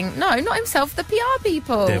 Thinking. No, not himself, the PR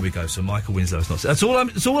people. There we go. So Michael Winslow's not said. That's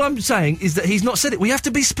all I'm saying is that he's not said it. We have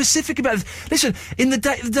to be specific about it. Listen, in the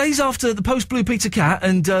days after the post-Blue Peter Cat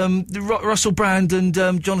and Russell Brand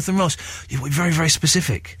and Jonathan Ross, you were very, very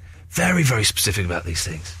specific. Very, very specific about these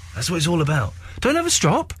things. That's what it's all about. Don't have a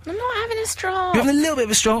strop. I'm not having a strop. You're having a little bit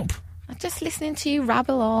of a strop. I'm just listening to you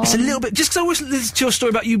rabble on. It's a little bit... Just because I was listening to your story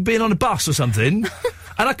about you being on a bus or something,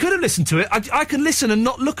 and I could have listened to it. I can listen and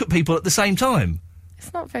not look at people at the same time.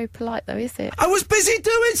 It's not very polite, though, is it? I was busy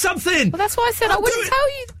doing something! Well, that's why I said I wouldn't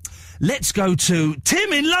tell you. Let's go to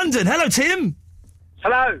Tim in London. Hello, Tim.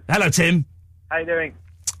 Hello. Hello, Tim. How you doing?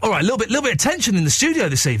 All right, a little bit of tension in the studio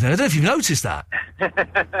this evening. I don't know if you've noticed that.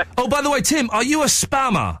 Oh, by the way, Tim, are you a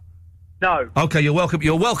spammer? No. Okay, you're welcome.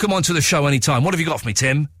 You're welcome onto the show anytime. What have you got for me,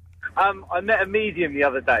 Tim? I met a medium the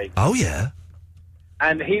other day. Oh, yeah?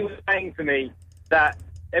 And he was saying to me that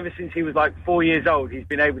ever since he was like 4 years old, he's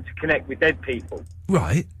been able to connect with dead people.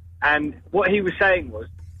 Right. And what he was saying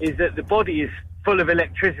is that the body is full of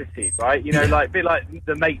electricity, right? You know, like a bit like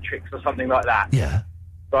the Matrix or something like that. Yeah.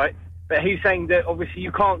 Right? But he's saying that obviously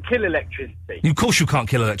you can't kill electricity. Of course you can't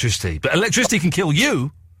kill electricity, but electricity can kill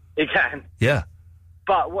you. It can. Yeah.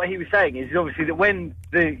 But what he was saying is obviously that when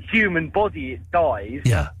the human body dies,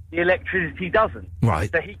 the electricity doesn't.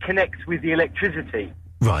 Right. So he connects with the electricity.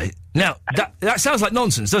 Right. Now, that sounds like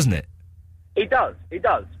nonsense, doesn't it? It does.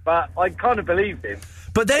 But I kind of believed him.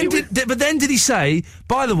 But then, did he say,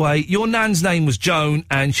 by the way, your nan's name was Joan,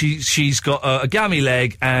 and she's got a gammy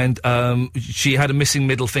leg, and she had a missing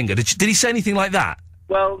middle finger? Did he say anything like that?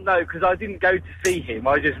 Well, no, because I didn't go to see him.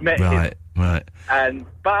 I just met him. Right.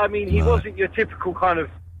 But I mean, he wasn't your typical kind of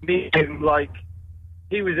medium. Like,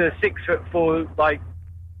 he was a 6'4", like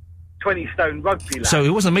 20-stone rugby lad. So he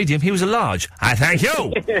wasn't a medium. He was a large. I thank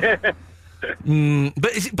you.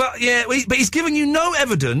 But he's given you no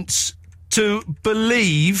evidence to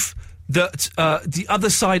believe that the other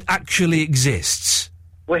side actually exists.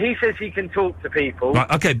 Well, he says he can talk to people.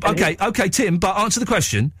 Right, okay, Tim, but answer the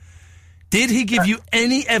question. Did he give you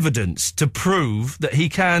any evidence to prove that he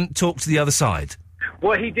can talk to the other side?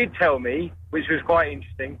 What he did tell me, which was quite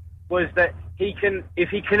interesting, was that he can, if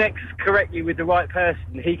he connects correctly with the right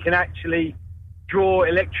person, he can actually draw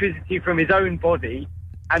electricity from his own body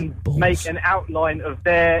and make an outline of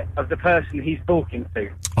the person he's talking to.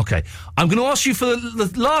 Okay. I'm going to ask you for the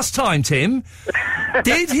last time, Tim.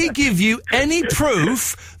 Did he give you any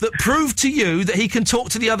proof that proved to you that he can talk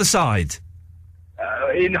to the other side?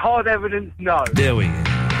 In hard evidence, no. There we go.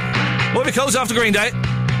 What we calls after Green Day?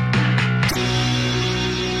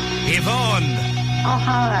 Yvonne. Oh,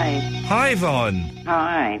 hi. Hi, Yvonne.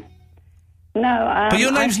 Hi. No, But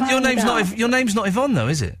your name's not Yvonne, though,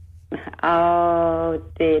 is it? Oh,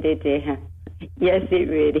 dear. Yes, it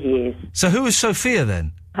really is. So who is Sophia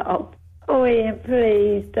then? Oh, Ian,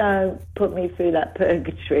 please don't put me through that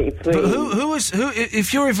purgatory, please. But who?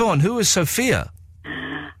 If you're Yvonne, who was Sophia?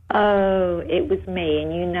 Oh, it was me,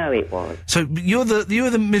 and you know it was. So you were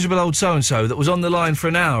the miserable old so and so that was on the line for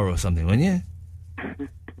an hour or something, weren't you?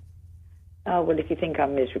 Oh, well, if you think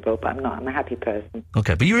I'm miserable, but I'm not. I'm a happy person.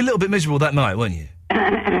 Okay, but you were a little bit miserable that night, weren't you?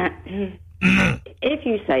 If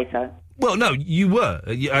you say so. Well, no, you were.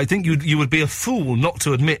 I think you would be a fool not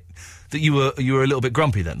to admit that you were a little bit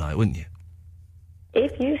grumpy that night, wouldn't you?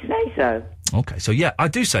 If you say so. Okay, so yeah, I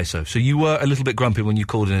do say so. So you were a little bit grumpy when you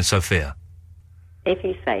called in as Sophia? If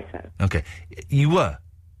you say so. Okay, you were?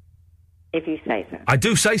 If you say so. I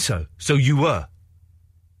do say so. So you were?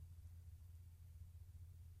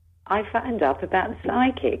 I phoned up about the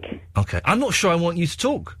psychic. Okay, I'm not sure I want you to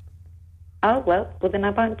talk. Oh, well then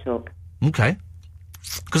I won't talk. Okay.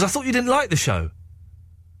 Because I thought you didn't like the show.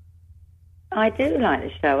 I do like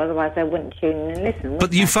the show, otherwise I wouldn't tune in and listen.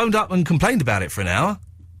 But you phoned up and complained about it for an hour.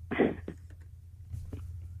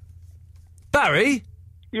 Barry?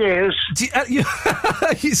 Yes?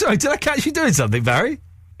 Sorry, did I catch you doing something, Barry?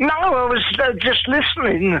 No, I was just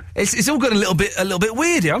listening. It's all got a little bit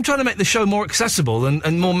weird here. I'm trying to make the show more accessible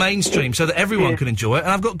and more mainstream so that everyone can enjoy it. And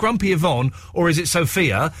I've got Grumpy Yvonne, or is it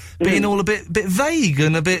Sophia, being all a bit vague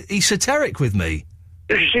and a bit esoteric with me.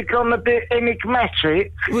 Has she gone a bit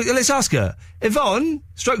enigmatic? Well, let's ask her. Yvonne,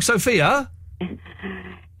 stroke Sophia.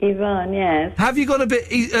 Yvonne, yes. Have you gone a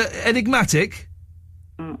bit enigmatic?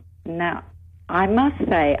 No. I must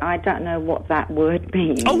say, I don't know what that word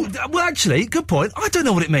means. Oh, well, actually, good point. I don't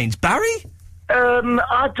know what it means. Barry?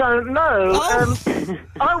 I don't know. Oh.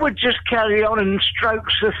 I would just carry on and stroke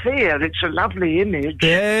Sophia. It's a lovely image.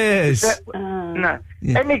 Yes. No.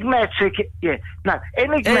 Yeah. Enigmatic. Yeah. No.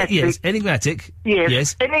 Enigmatic. Yes. Enigmatic. Yes.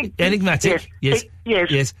 Yes. Enigmatic. Yes.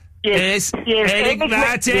 Yes. Yes.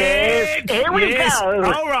 Enigmatic. Yes. Here we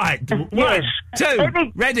go. All right. 1,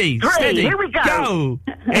 2, ready, 3. steady, Here we go.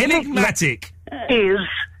 Enigmatic.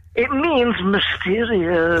 It means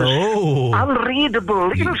mysterious,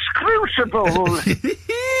 unreadable, inscrutable.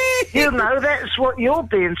 You know, that's what you're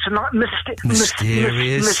being tonight.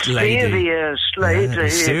 Mysterious lady.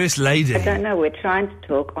 Mysterious lady. I don't know, we're trying to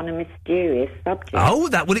talk on a mysterious subject. Oh,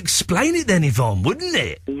 that would explain it then, Yvonne, wouldn't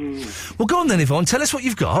it? Yeah. Well, go on then, Yvonne. Tell us what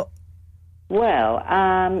you've got. Well,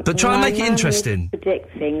 but try and make it interesting. My mum used to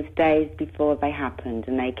predict things days before they happened,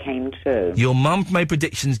 and they came true. Your mum made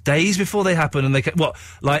predictions days before they happened, and they what?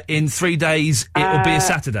 Like in 3 days, it'll be a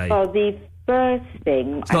Saturday. Well, the first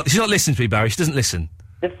thing. She's not listening to me, Barry. She doesn't listen.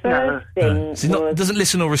 The first thing. She doesn't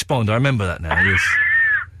listen or respond. I remember that now. Yes.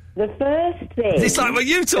 The first thing. It's like when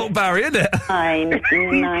you talk, Barry, isn't it?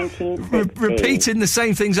 In 1960. Repeating the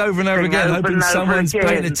same things over and over again, hoping someone's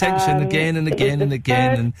paying attention again and again and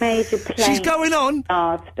again. And she's going on.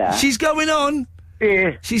 She's going on.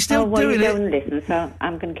 Yeah. She's still doing you it. don't listen, so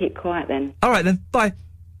I'm going to keep quiet then. All right then. Bye.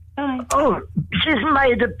 Bye. Oh, she's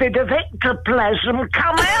made a bit of ectoplasm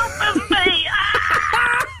come out of me.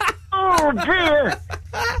 Oh dear.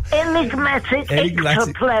 Enigmatic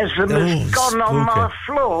ectoplasm has gone on my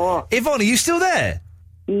floor. Yvonne, are you still there?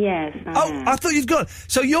 Yes, I am. I thought you'd gone.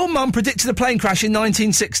 So your mum predicted a plane crash in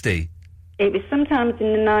 1960? It was sometimes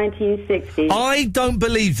in the 1960s. I don't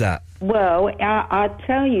believe that. Well, I'll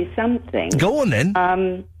tell you something. Go on then.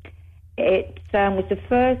 It was the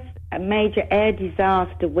first major air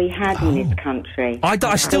disaster we had in this country. I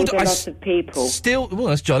still a lot of people. Well,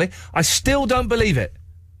 that's jolly. I still don't believe it.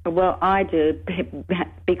 Well, I do,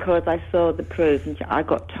 because I saw the proof and I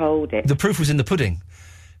got told it. The proof was in the pudding.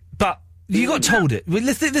 But you got told it. Well,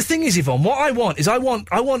 the thing is, Yvonne, what I want is I don't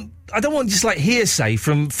want just like hearsay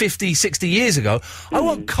from 50, 60 years ago. I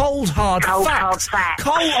want cold, hard facts.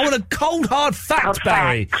 I want a cold, hard fact,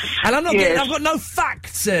 Barry. And I'm not getting, I've got no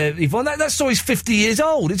facts, Yvonne. That story's 50 years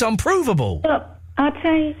old. It's unprovable. Look, I'll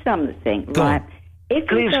tell you something, right? If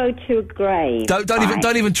you go to a grave...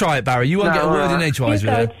 Don't even try it, Barry. You won't get a word in edgewise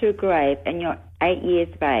with it. If you go to a grave and you're 8 years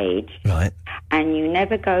of age... Right. And you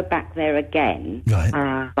never go back there again... Right.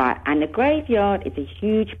 Right, and the graveyard is a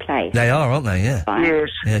huge place. They are, aren't they? Yeah. Right?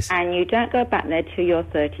 Yes. And you don't go back there till you're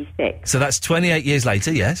 36. So that's 28 years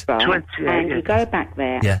later, yes. Right. And you go back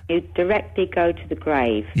there... Yeah. You directly go to the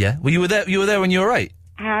grave. Yeah. Well, you were there when you were 8.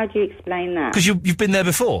 How do you explain that? Because you've been there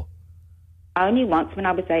before. Only once when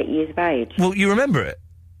I was 8 years of age. Well, you remember it?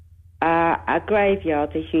 A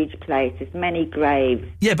graveyard's a huge place. There's many graves.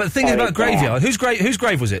 Yeah, but the thing is about graveyard, whose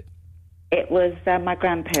grave was it? It was my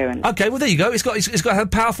grandparents. Okay, well there you go. It's got to have a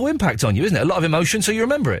powerful impact on you, isn't it? A lot of emotion, so you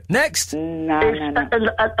remember it. Next. No.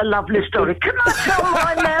 A lovely story. Can I tell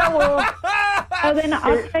mine now? Or? Oh, then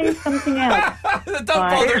I'll tell you something else. Don't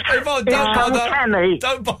bother, Yvonne, don't bother.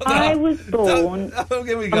 Don't bother. I was born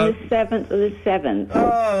here we on go. the 7th of the 7th.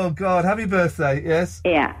 Oh, God, happy birthday, yes.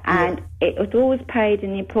 Yeah, and it was always paid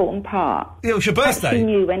in the important part. Yeah, it was your birthday. I actually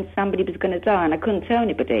knew when somebody was going to die, and I couldn't tell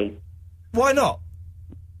anybody. Why not?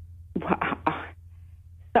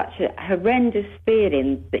 Such a horrendous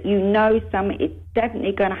feeling that you know something is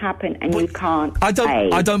definitely going to happen and you can't I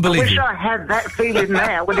don't believe I wish you. I had that feeling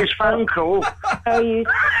now with this phone call. So you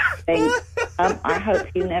think, I hope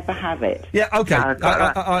you never have it. Yeah, okay.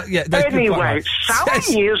 Yeah, Anyway,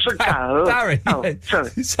 some years ago... Barry,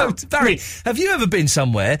 so, Barry, have you ever been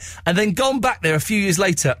somewhere and then gone back there a few years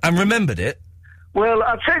later and remembered it? Well,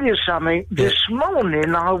 I'll tell you something. This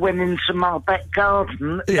morning I went into my back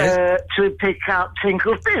garden to pick up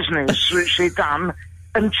Tinkle's business, which he'd done.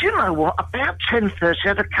 And do you know what? About 10:30 I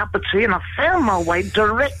had a cup of tea and I found my way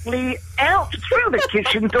directly out through the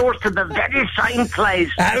kitchen doors to the very same place.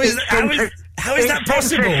 How is that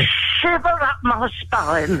possible? Shiver up my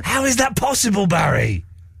spine. How is that possible, Barry?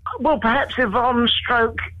 Well, perhaps Yvonne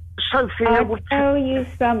stroke Sophia I'll tell you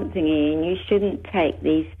something, Ian. You shouldn't take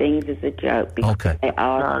these things as a joke because they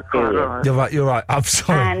are serious. You're right. I'm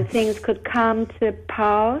sorry. And things could come to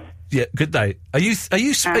pass. Yeah, good day. Are you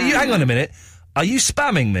hang on a minute. Are you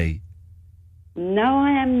spamming me? No,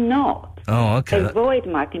 I am not. Oh, okay. Avoid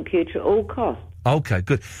my computer at all costs. Okay,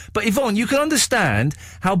 good. But Yvonne, you can understand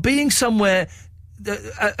how being somewhere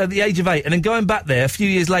at the age of 8 and then going back there a few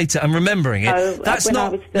years later and remembering it, that's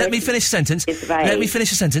not... Let me finish a sentence. Let me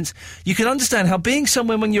finish a sentence. You can understand how being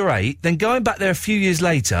somewhere when you're 8, then going back there a few years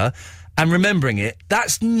later and remembering it,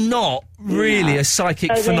 that's not really a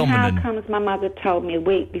psychic phenomenon. Then how comes my mother told me a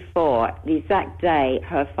week before, the exact day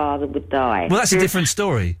her father would die? Well, that's a different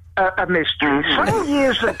story. A mystery. Some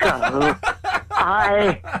years ago,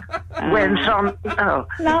 I went on...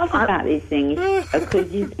 Laugh about these things,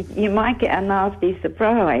 because you might get a nasty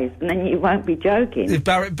surprise, and then you won't be joking. If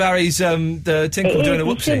Barry's the Tinkle doing a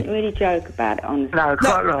whoopsie. You shouldn't really joke about it, honestly. No,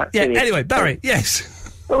 quite right. Yeah, anyway, Barry, yes.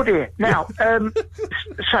 Oh, dear. Now,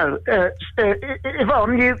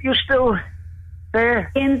 Yvonne, you still...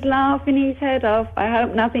 there? Ian's laughing his head off. I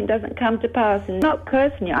hope nothing doesn't come to pass. And not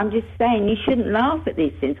cursing you, I'm just saying you shouldn't laugh at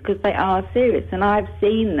these things because they are serious, and I've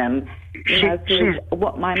seen them, through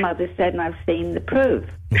what my mother said, and I've seen the proof.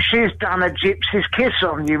 She's done a gypsy's kiss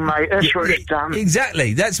on you, mate. That's what she's done.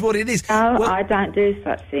 Exactly, that's what it is. No, I don't do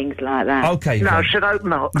such things like that. Okay. No, Yvonne. should hope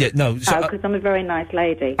not. Yeah, no. Because I'm a very nice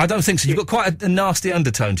lady. I don't think so. You've got quite a nasty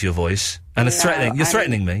undertone to your voice, and threatening. You're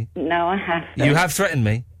threatening me. No, I haven't. You have threatened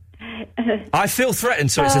me. I feel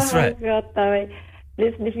threatened, so it's a threat. Oh, God, sorry.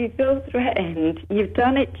 Listen, if you feel threatened, you've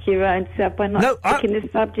done it to your own self by not taking the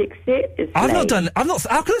subject seriously. I've not done... How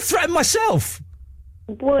can I threaten myself?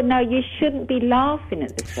 Well, no, you shouldn't be laughing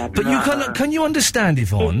at the subject. But you can you understand,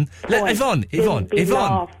 Yvonne? Yvonne,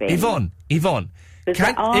 Yvonne,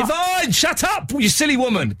 shut up, you silly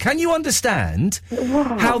woman. Can you understand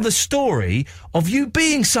how the story of you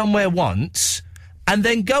being somewhere once and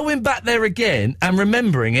then going back there again and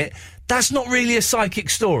remembering it, that's not really a psychic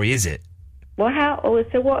story, is it? Well,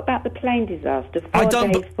 so what about the plane disaster? 4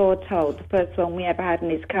 days foretold, the first one we ever had in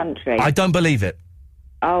this country. I don't believe it.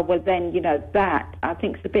 Oh, well then, that, I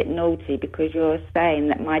think it's a bit naughty because you're saying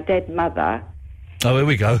that my dead mother... Oh, here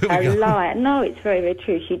we go. A liar. No, it's very, very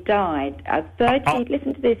true. She died at 30...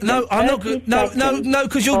 Listen to this. No, I'm not good. No,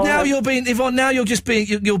 because you're being... Yvonne, now you're just being...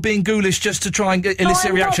 You're being ghoulish just to try and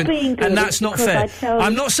elicit a reaction. And that's not fair.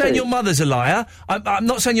 I'm not saying your mother's a liar. I'm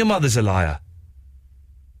not saying your mother's a liar.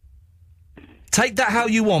 Take that how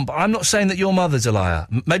you want, but I'm not saying that your mother's a liar.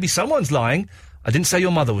 Maybe someone's lying. I didn't say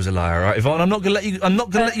your mother was a liar, right, Yvonne? I'm not going to let you. I'm not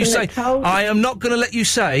going to let you say. I am not going to let you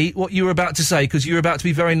say what you were about to say because you were about to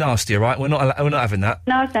be very nasty. All right, we're not having that.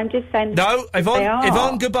 No, I'm just saying. No, Yvonne.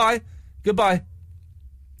 Yvonne, goodbye. Goodbye.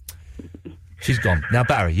 She's gone now.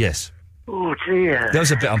 Barry, yes. Oh dear. That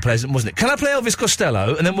was a bit unpleasant, wasn't it? Can I play Elvis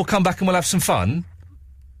Costello and then we'll come back and we'll have some fun?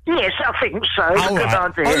 Yes, I think so. All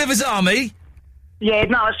right. Good idea. Oliver's Army. Yeah,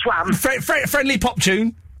 nice one. Friendly pop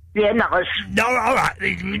tune. Yeah, nice. No, all right.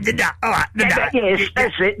 Yes, that's it.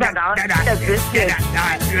 That's it.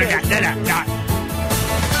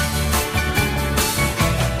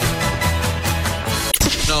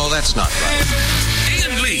 No, that's not right.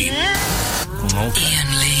 Ian Lee. Okay.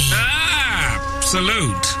 Ian Lee.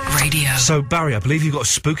 Absolute. Radio. So, Barry, I believe you've got a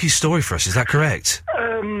spooky story for us, is that correct?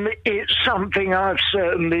 It's something I've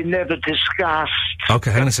certainly never discussed.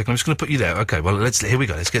 Okay, hang on a second, I'm just going to put you there. Okay, well, here we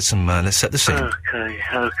go, let's get some, let's set the scene.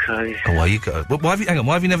 Okay. Away you go. Why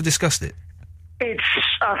have you never discussed it?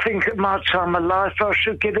 I think at my time of life I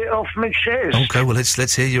should get it off my chest. Okay, well,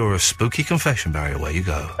 let's hear your spooky confession, Barry. Away you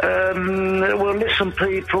go. Well, listen,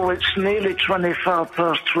 people, it's nearly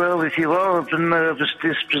 12:25. If you are of a nervous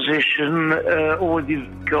disposition or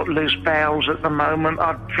you've got loose bowels at the moment,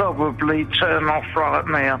 I'd probably turn off right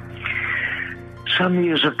now. Some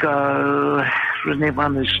years ago, for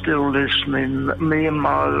anyone who's still listening, me and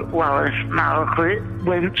my wife, Margaret,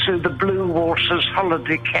 went to the Blue Waters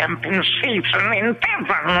holiday camp in Seaton in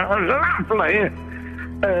Devon. It was lovely.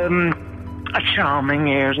 A charming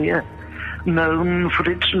area, known for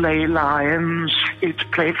its ley lines, its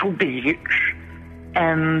playful beach,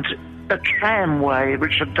 and a tramway,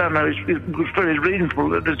 which I don't know, it was very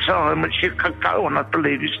reasonable at the time, which you could go on. I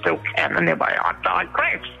believe you still can. Anyway, I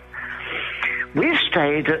digress. We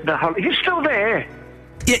stayed at the holiday. You still there?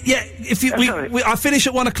 Yeah. If you, I finish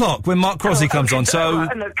at 1 o'clock when Mark Crosby comes on. So I'll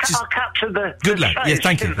cut to the. Good lad. Yes,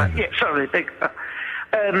 thank you. Yeah, sorry.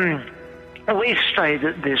 We stayed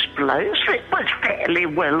at this place. It was fairly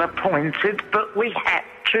well appointed, but we had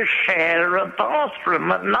to share a bathroom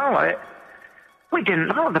at night. We didn't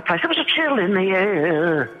know the place. There was a chill in the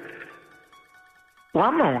air.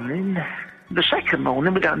 One morning. The second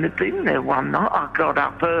morning, we'd only been there one night. I got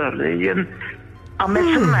up early and I met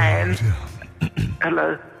a man.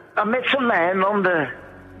 Hello. I met a man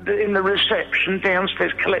in the reception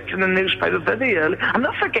downstairs collecting a newspaper very early. I'm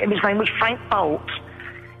not forgetting his name was Frank Bolt.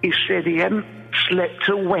 He said he hadn't slept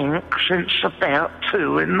a wink since about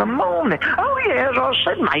 2 in the morning. Oh, yes, I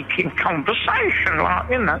said, making conversation, like,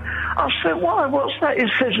 you know. I said, why, what's that? He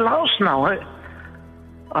says, last night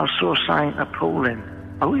I saw something appalling.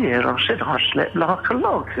 Oh, yeah, I said, I slept like a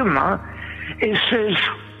log, you know. He says,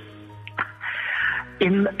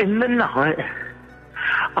 in the night,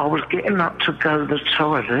 I was getting up to go to the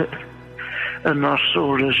toilet, and I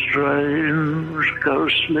saw a strange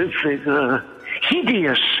ghostly figure.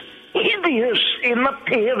 Hideous in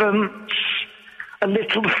appearance. A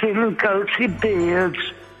little thin goatee beard.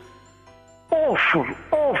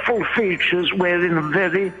 Awful features, wearing a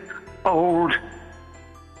very old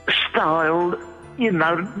style, you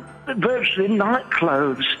know, virtually night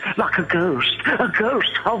clothes, like a ghost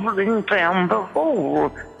hovering down the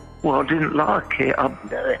hall. Well, I didn't like it.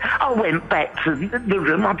 I went back to the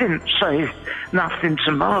room. I didn't say nothing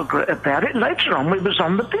to Margaret about it. Later on, we was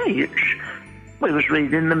on the beach. We was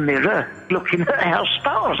reading the Mirror, looking at our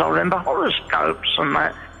stars. I remember horoscopes and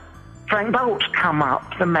that. Frank Bolt's come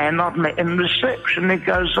up, the man I'd met in reception. He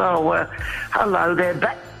goes, hello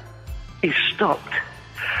there, He stopped.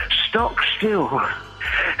 Stock still.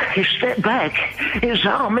 He stepped back, his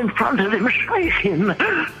arm in front of him shaking.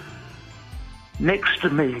 Next to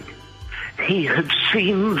me, he had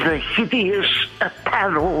seen the hideous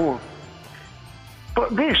apparel.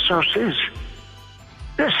 But this, I says,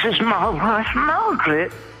 this is my wife,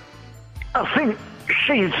 Margaret. I think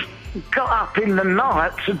she's got up in the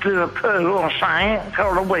night to do a poo or something,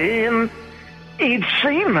 or a wee, and he'd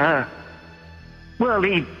seen her. Well,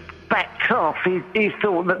 he backed off. He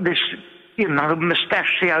thought that this, you know,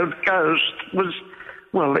 mustachioed ghost was,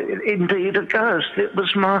 well, indeed a ghost. It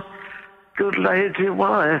was my good lady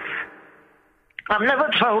wife. I've never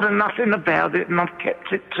told her nothing about it, and I've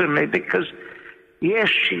kept it to me because, yes,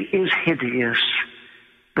 she is hideous,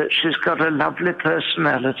 but she's got a lovely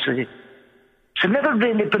personality. So never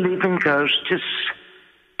really believe in ghosts, just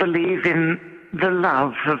believe in the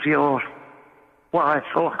love of your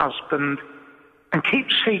wife or husband, and keep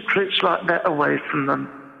secrets like that away from them.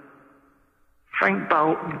 Frank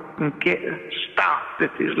Bolt can get stuffed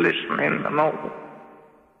if he's listening and all.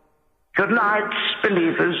 Good night,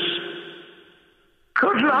 believers.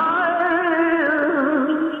 Good night.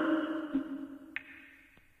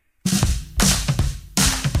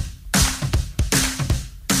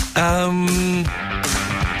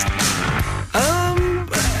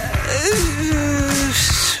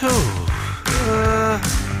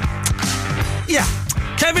 Yeah.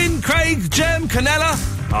 Kevin, Craig, Jem, Canella,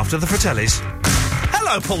 after the Fratellis.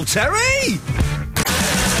 Hello, Paul Terry!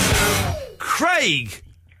 Craig!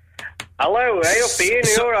 Hello, hey, up Ian,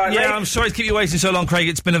 you alright, mate? Yeah, I'm sorry to keep you waiting so long, Craig.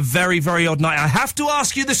 It's been a very, very odd night. I have to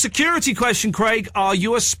ask you the security question, Craig. Are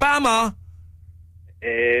you a spammer?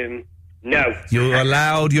 No. You're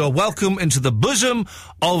allowed. You're welcome into the bosom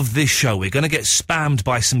of this show. We're going to get spammed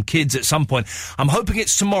by some kids at some point. I'm hoping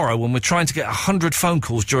it's tomorrow when we're trying to get 100 phone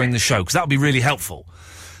calls during the show, because that would be really helpful.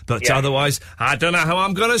 But Yeah. otherwise, I don't know how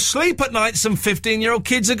I'm going to sleep at night. Some 15-year-old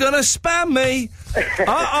kids are going to spam me.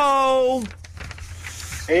 Uh-oh.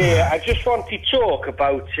 I just want to talk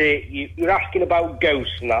about, you're asking about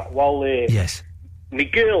ghosts and that. Well, yes. My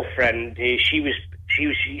girlfriend,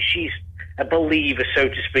 she's a believer, so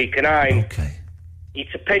to speak, and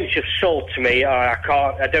it's a pinch of salt to me.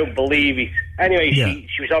 I don't believe it. Anyway,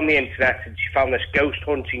 she was on the internet and she found this ghost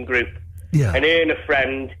hunting group. Yeah. And her and a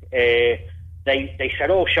friend, they said,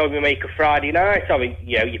 "Oh, shall we make a Friday night?" I mean,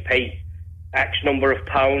 you pay X number of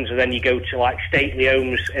pounds and then you go to like stately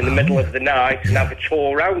homes in the middle of the night and have a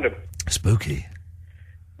tour around them. Spooky.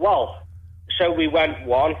 Well, so we went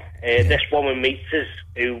one. This woman meets us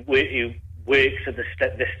who works at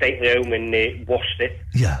the stately home in Worcester.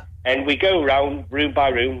 Yeah. And we go round room by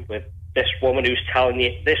room with this woman who's telling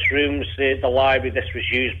you this room's the library, this was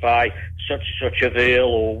used by such and such a earl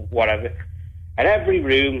or whatever. And every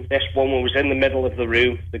room, this woman was in the middle of the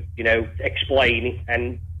room, explaining.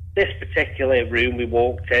 And this particular room we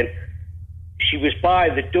walked in, she was by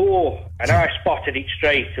the door, and I spotted it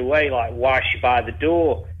straight away, like, why is she by the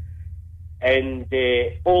door? And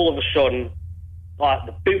all of a sudden, like,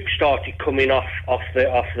 the book started coming off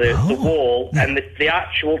the wall, and the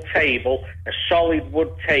actual table, a solid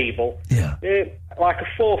wood table, like a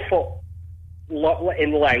 4 foot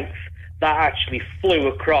in length, that actually flew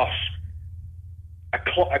across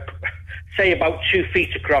say about 2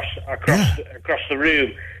 feet across the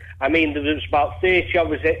room. I mean, there was about 30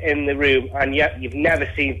 of us in the room, and yet you've never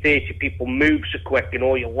seen 30 people move so quick in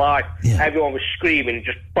all your life. Yeah. Everyone was screaming and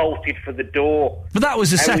just bolted for the door. But that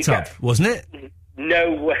was a And we setup, wasn't it?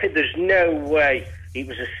 No way. There's no way it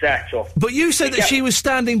was a setup. But you said that she was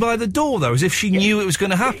standing by the door, though, as if she knew it was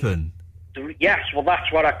going to happen. Yes, well, that's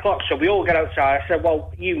what I clocked. So we all get outside. I said,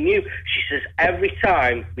 well, you knew. She says, every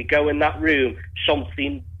time we go in that room,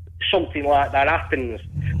 something like that happens.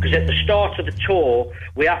 Because at the start of the tour,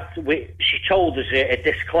 she told us a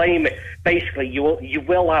disclaimer. Basically, you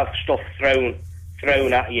will have stuff thrown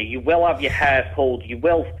at you. You will have your hair pulled. You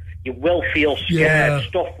will feel scared. Yeah.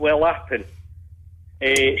 Stuff will happen.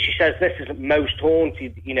 She says this is most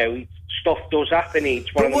haunted. Stuff does happen.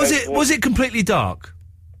 It's one But of the most was it completely dark?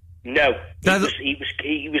 No, there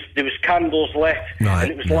was candles lit, Right.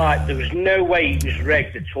 and it was like there was no way it was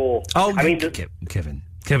rigged at all. Oh, I mean, Kevin,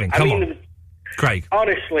 come on. Craig.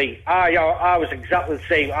 Honestly, I was exactly the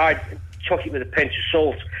same. I took it with a pinch of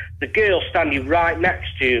salt. The girl standing right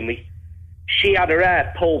next to me, she had her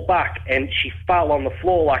hair pulled back, and she fell on the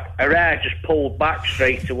floor like her hair just pulled back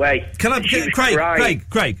straight away. Craig,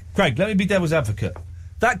 let me be devil's advocate.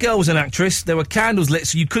 That girl was an actress. There were candles lit,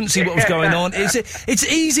 so you couldn't see what was going on. It's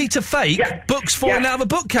easy to fake books falling out of a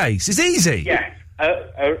bookcase. It's easy. Yeah.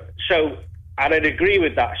 So, and I'd agree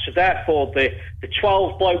with that. So therefore, the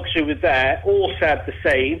 12 blokes who were there all said the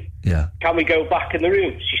same. Yeah. Can we go back in the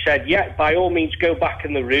room? She said, yeah, by all means, go back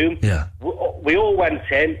in the room. Yeah. We all went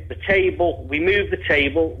in. The table, we moved the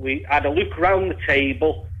table. We had a look around the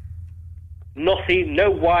table. Nothing,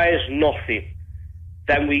 no wires, nothing.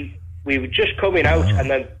 Then we were just coming out, and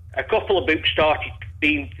then a couple of books started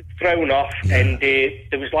being thrown off, and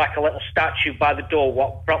there was like a little statue by the door.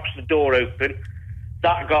 What props the door open?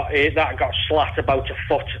 That got slat about a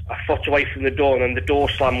foot away from the door, and then the door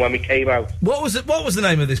slammed when we came out. What was the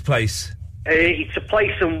name of this place? It's a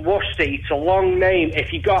place in Worcester. It's a long name. I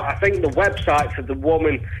think the website for the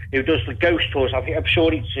woman who does the ghost tours, I'm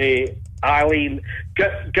sure it's Eileen,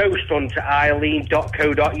 Ghost Hunter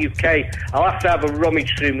Eileen.co.uk. I'll have to have a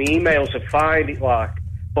rummage through my emails and find it,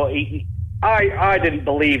 but I didn't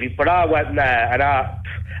believe it, but I went there, and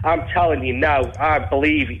I'm telling you now, I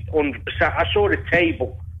believe it 100%. I saw the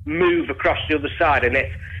table move across the other side, and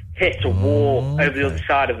it hit a wall over the other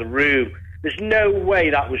side of the room. There's no way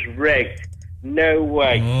that was rigged. No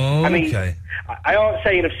way. I mean, I aren't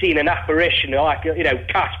saying I've seen an apparition like,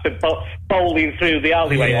 Casper bowling through the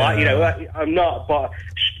alleyway. I'm not, but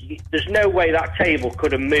there's no way that table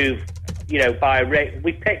could have moved, by a rig.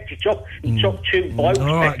 We picked it up. It took 2 blokes to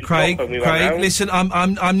All right, pick Craig. it up, and we went Craig, round. listen,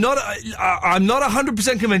 I'm not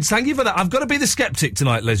 100% convinced. Thank you for that. I've got to be the skeptic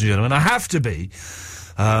tonight, ladies and gentlemen. I have to be.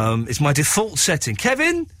 It's my default setting.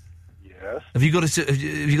 Kevin. Yes. Have you got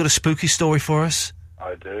a spooky story for us?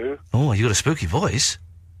 I do. Oh, you got a spooky voice.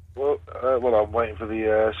 Well, I'm waiting for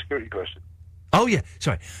the security question. Oh, yeah.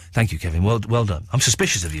 Sorry. Thank you, Kevin. Well done. I'm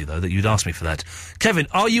suspicious of you, though, that you'd ask me for that. Kevin,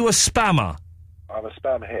 are you a spammer? I'm a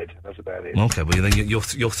spam head. That's about it. Okay, well, then you're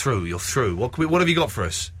through. You're through. What have you got for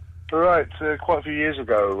us? All right. Quite a few years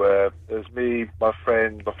ago, it was me, my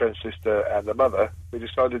friend's sister, and the mother. We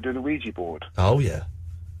decided to do the Ouija board. Oh, yeah.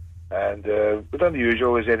 And we've done the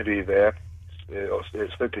usual. Is anybody there?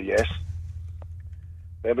 It's flipped to yes.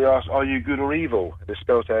 they'll be asked, "Are you good or evil?" And it's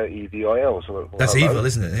spelled out EVIL. So That's evil,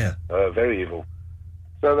 isn't it? Yeah. Very evil.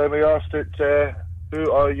 So then we asked it,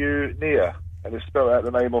 "Who are you near?" And it's spelled out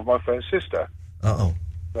the name of my friend's sister. Uh-oh.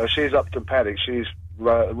 Now, she's up to panic. She's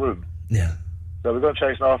right at the room. Yeah. So we're going to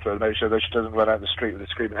chase after her to make sure that she doesn't run out in the street with the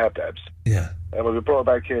screaming habdabs. Yeah. And when we brought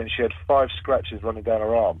her back in, she had 5 scratches running down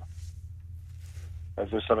her arm. As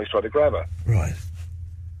if somebody's tried to grab her. Right.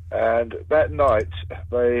 And that night,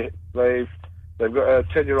 they've got a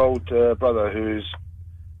 10-year-old brother who's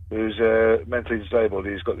mentally disabled.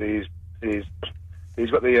 He's got the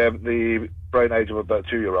brain age of about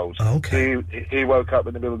 2-year-olds. Oh, okay. He woke up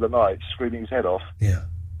in the middle of the night screaming his head off. Yeah.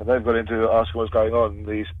 And they've got into asking what's going on.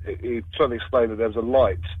 He suddenly explained that there was a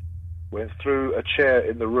light went through a chair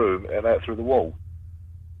in the room and out through the wall.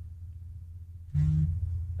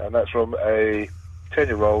 And that's from a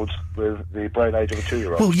 10-year-old with the brain age of a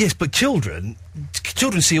 2-year-old. Well, yes, but children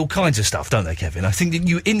see all kinds of stuff, don't they, Kevin? I think that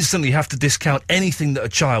you instantly have to discount anything that a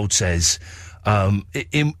child says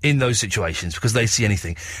in those situations because they see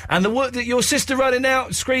anything. And the work that your sister running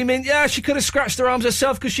out screaming, yeah, she could have scratched her arms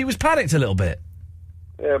herself because she was panicked a little bit.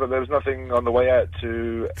 Yeah, but there was nothing on the way out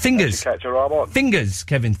to Fingers. catch her arm on. Fingers,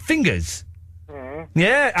 Kevin, fingers. Mm-hmm.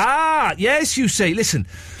 Yeah, yes, you see. Listen,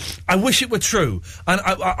 I wish it were true. And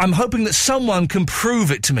I'm hoping that someone can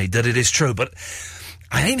prove it to me that it is true, but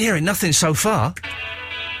I ain't hearing nothing so far.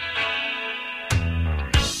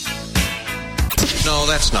 No,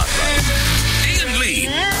 that's not right. Ian Lee.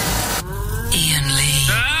 Ian Lee.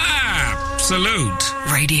 Absolute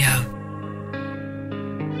Radio.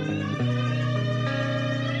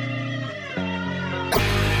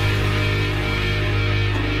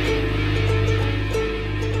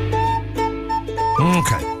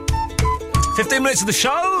 Okay. 15 minutes of the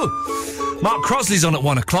show. Mark Crosley's on at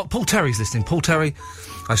 1 o'clock. Paul Terry's listening. Paul Terry,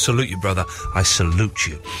 I salute you, brother. I salute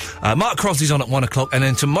you. Mark Crosley's on at 1 o'clock. And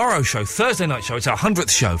then tomorrow's show, Thursday night show, it's our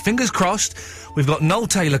 100th show. Fingers crossed. We've got Noel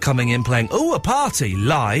Taylor coming in playing, a party,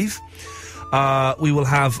 live. We will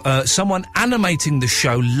have someone animating the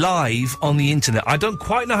show live on the internet. I don't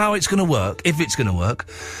quite know how it's going to work, if it's going to work.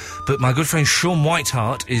 But my good friend Sean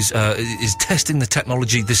Whiteheart is testing the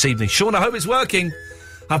technology this evening. Sean, I hope it's working.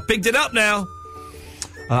 I've picked it up now.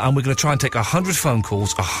 And we're going to try and take 100 phone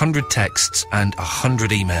calls, 100 texts, and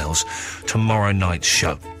 100 emails tomorrow night's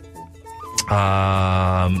show.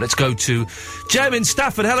 Let's go to Jem in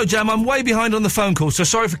Stafford. Hello, Jem. I'm way behind on the phone call, so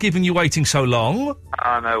sorry for keeping you waiting so long.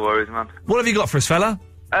 No worries, man. What have you got for us, fella?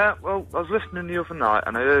 Well, I was listening the other night,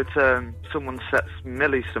 and I heard someone set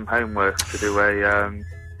Millie some homework to do a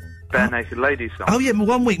Bare Naked Ladies song. Oh, yeah,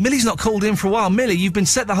 1 week. Millie's not called in for a while. Millie, you've been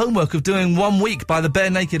set the homework of doing 1 week by the Bare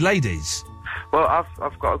Naked Ladies. Well,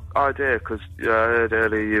 I've got an idea, because I heard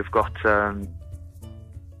earlier you've got,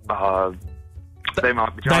 They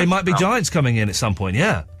Might Be Giants. They Might Be Giants coming in at some point,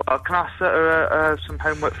 yeah. Can I set her some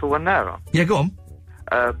homework for when they're on? Yeah, go on.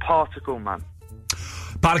 Particle Man.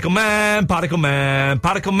 Particle Man, Particle Man,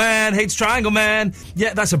 Particle Man, hates Triangle Man.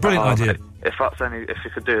 Yeah, that's a brilliant idea. If you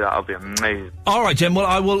could do that, that'd be amazing. All right, Jem. Well,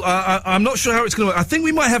 I will. I'm not sure how it's going to work. I think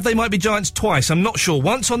we might have They Might Be Giants twice. I'm not sure.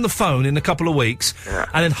 Once on the phone in a couple of weeks,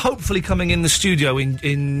 and then hopefully coming in the studio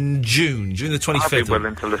in June the 25th. I'd be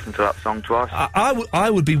willing to listen to that song twice. I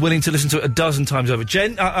would be willing to listen to it a dozen times over.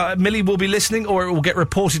 Jen, Millie will be listening, or it will get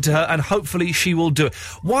reported to her, and hopefully she will do it.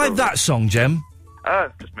 Why that song, Jem?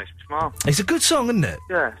 It just makes me smile. It's a good song, isn't it?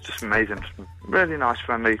 Yeah, it's just amazing. Just really nice,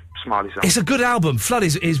 friendly, smiley song. It's a good album. Flood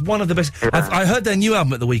is one of the best. Yeah. I heard their new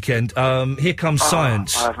album at the weekend. Here Comes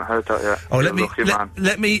Science. I haven't heard that yet. Oh, let me hang on.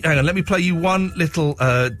 Let me play you one little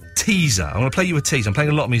teaser. I'm going to play you a teaser. I'm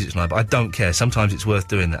playing a lot of music tonight, but I don't care. Sometimes it's worth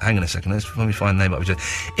doing that. Hang on a second. Let me find the name of it.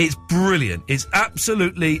 It's brilliant. It's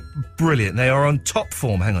absolutely brilliant. They are on top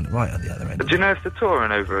form. Hang on, right at the other end. Do you know if they're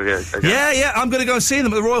touring over again? Yeah. I'm going to go and see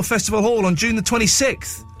them at the Royal Festival Hall on June the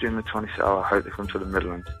 26th. June the 26th. Oh, I hope they come to the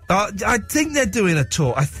Midlands. I think they're doing a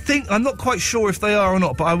tour. I'm not quite sure if they are or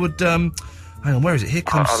not, but I would. Hang on, where is it? Here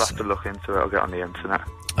comes. I'll have to look into it. I'll get on the internet.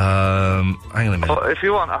 Hang on a minute. If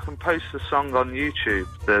you want, I can post the song on YouTube.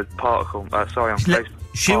 The Particle. On Facebook.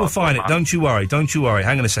 She will find it. Don't you worry.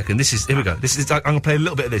 Hang on a second. Here we go. I'm going to play a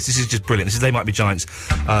little bit of this. This is just brilliant. This is They Might Be Giants.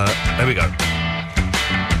 There we go.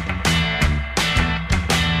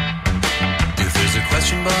 If there's a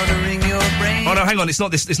question bothering your brain. Oh no, hang on. It's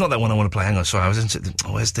not this. It's not that one I want to play. Hang on. Sorry, I was into.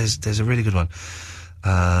 Oh, there's a really good one.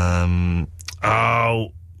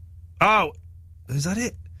 Oh, is that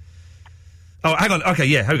it? Oh, hang on. Okay,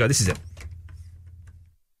 yeah, here we go. This is it.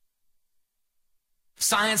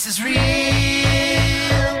 Science is real,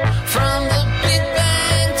 from the Big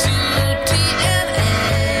Bang to DNA.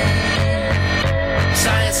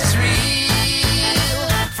 Science is real,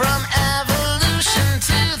 from evolution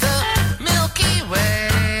to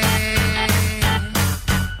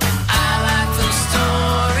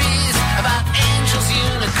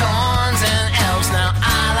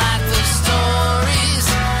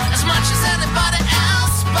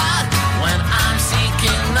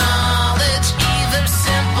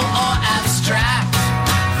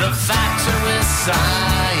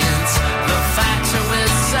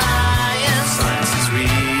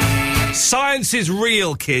Science is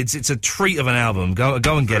real, kids. It's a treat of an album. Go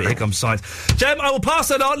and get it. Here comes Science. Jem, I will pass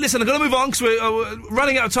that on. Listen, I've got to move on because we're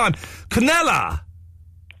running out of time. Canella.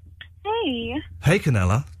 Hey. Hey,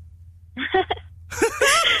 Canella. What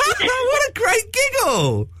a great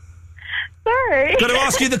giggle. Sorry. Got to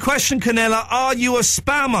ask you the question, Canella. Are you a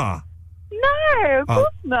spammer? No, of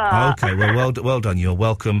course not. Okay, well done. You're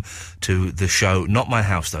welcome to the show. Not my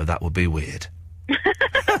house, though. That would be weird.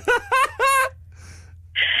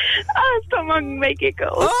 Oh, someone make it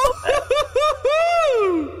go.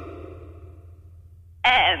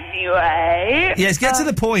 Anyway. Yes, get to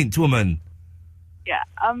the point, woman. Yeah,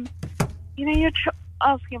 you know, you're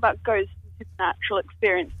asking about ghosts and supernatural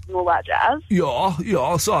experiences and all that jazz.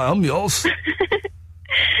 Yes, I am, yes.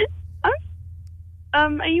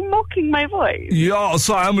 Are you mocking my voice? Yes,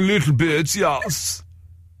 I am a little bit, yes.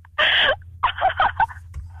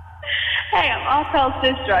 Hey, I'm Arkel's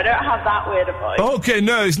sister. I don't have that weird a voice. Okay,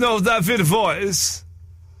 no, it's not that weird a voice.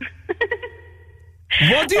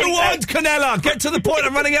 What do you want, Canella? Get to the point.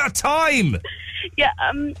 I'm running out of time. Yeah,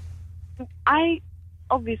 I,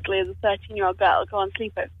 obviously, as a 13-year-old girl, go on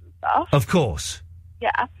sleepovers and stuff. Of course.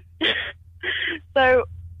 Yeah. So,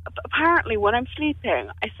 apparently, when I'm sleeping,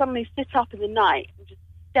 I suddenly sit up in the night and just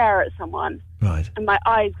stare at someone. Right. And my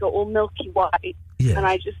eyes go all milky white. Yes. And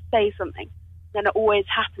I just say something. Then it always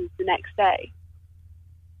happens the next day.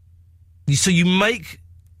 So you make...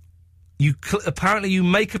 apparently you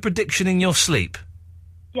make a prediction in your sleep.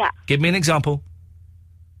 Yeah. Give me an example.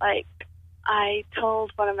 Like, I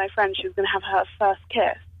told one of my friends she was going to have her first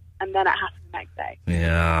kiss, and then it happened the next day.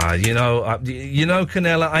 Yeah, you know,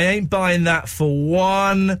 Canella, I ain't buying that for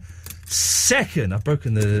 1 second. I've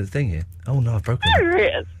broken the thing here. Oh, no, I've broken it.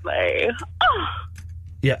 Seriously? Oh.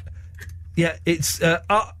 Yeah, it's,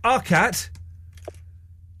 our cat.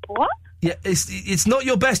 What? Yeah, it's not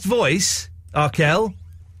your best voice, Arkel.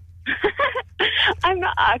 I'm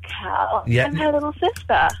not Arkel. Yeah. I'm her little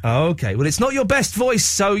sister. Okay, well, it's not your best voice,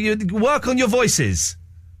 so you work on your voices.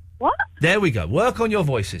 What? There we go. Work on your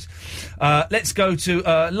voices. Let's go to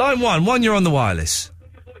line 1. 1, you're on the wireless.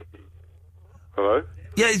 Hello?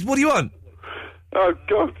 Yeah, what do you want? Oh,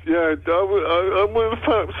 God, yeah, I want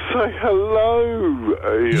to say hello,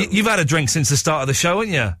 Ian. You've had a drink since the start of the show,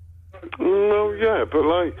 haven't you? No, yeah, but,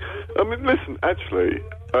 like, I mean, listen, actually,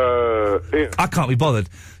 Ian. I can't be bothered.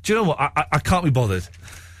 Do you know what? I can't be bothered.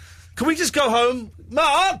 Can we just go home?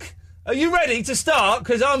 Mark, are you ready to start?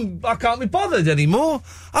 Because I can't be bothered anymore.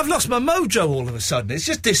 I've lost my mojo all of a sudden. It's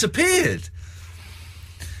just disappeared.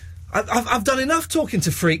 I've done enough talking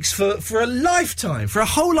to freaks for a lifetime, for a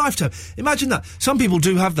whole lifetime. Imagine that. Some people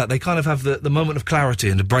do have that. They kind of have the moment of clarity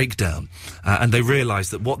and a breakdown, and they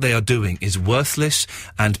realise that what they are doing is worthless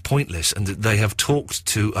and pointless, and that they have talked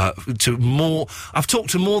to more. I've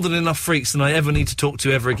talked to more than enough freaks than I ever need to talk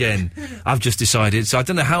to ever again. I've just decided. So I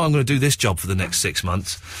don't know how I'm going to do this job for the next 6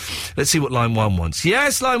 months. Let's see what line 1 wants.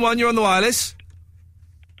 Yes, line 1, you're on the wireless.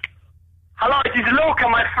 Hello, it is Luca,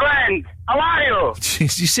 my friend. How are you?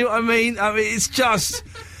 Jeez, you see what I mean? I mean, it's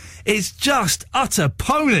just utter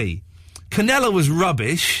pony. Canella was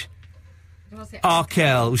rubbish. Was it?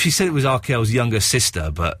 Arkel, she said it was Arkel's younger sister,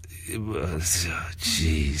 but it was,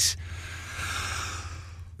 jeez.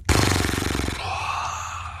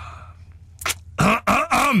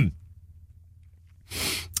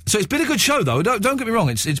 So it's been a good show, though. Don't get me wrong.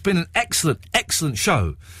 It's been an excellent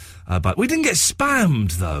show. But we didn't get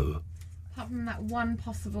spammed, though. Apart from that one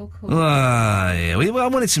possible call. Yeah. I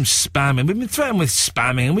wanted some spamming. We've been threatened with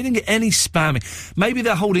spamming, and we didn't get any spamming. Maybe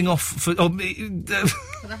they're holding off for... For the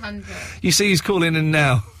 100. You see he's calling in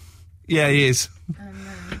now. Yeah, he is. Oh,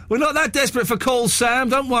 no. We're not that desperate for calls, Sam.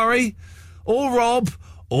 Don't worry. Or Rob.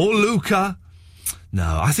 Or Luca.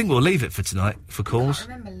 No, I think we'll leave it for tonight, for calls. I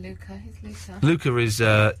can't remember Luca. Who's Luca? Luca is...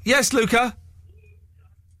 Yes, Luca?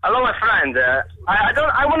 Hello, my friend.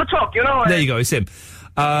 I want to talk, you know. There you go, it's him.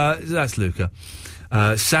 That's Luca.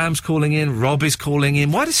 Sam's calling in. Rob is calling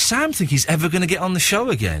in. Why does Sam think he's ever going to get on the show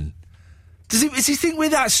again? Does he think we're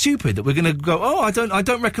that stupid that we're going to go, oh, I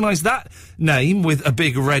don't recognise that name with a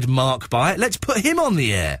big red mark by it. Let's put him on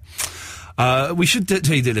the air. We should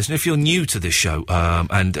tell you, dear listener, if you're new to this show,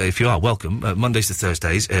 and if you are, welcome, Mondays to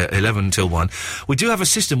Thursdays, 11 till 1, we do have a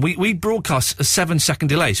system. We broadcast a 7-second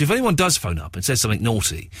delay, so if anyone does phone up and says something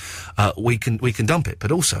naughty, we can dump it.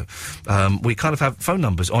 But also, we kind of have phone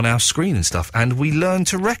numbers on our screen and stuff, and we learn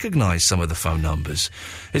to recognise some of the phone numbers.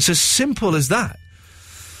 It's as simple as that.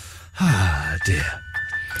 Ah, dear.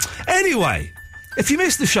 Anyway... If you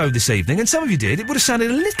missed the show this evening, and some of you did, it would have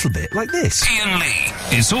sounded a little bit like this. Ian Lee.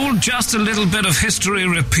 It's all just a little bit of history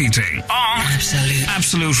repeating on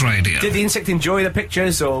Absolute Radio. Did the insect enjoy the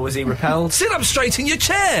pictures, or was he repelled? Sit up straight in your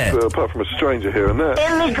chair. Well, apart from a stranger here and there.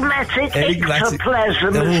 Enigmatic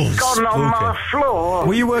ectoplasm has gone on my floor.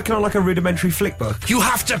 Were you working on like a rudimentary flick book? You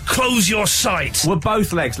have to close your sight. Were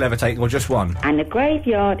both legs levitating, or just one? And the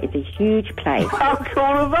graveyard is a huge place. How cool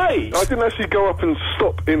are they? I didn't actually go up and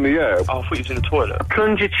stop in the air. Oh, I thought you was in the toilet.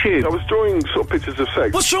 Plunger tube. I was drawing sort of pictures of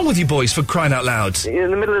sex. What's wrong with you boys, for crying out loud? In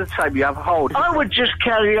the middle of the table, you have a hole. I would just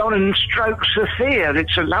carry on and stroke Sophia.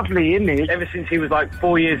 It's a lovely image. Ever since he was like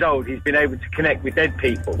 4 years old, he's been able to connect with dead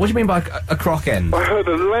people. What do you mean by a croc end? I heard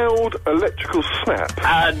a loud electrical snap.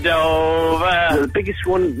 The biggest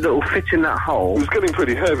one that will fit in that hole. It was getting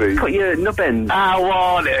pretty heavy. Put your nub end. I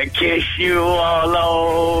want to kiss you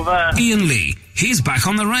all over. Ian Lee. He's back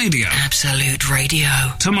on the radio. Absolute Radio.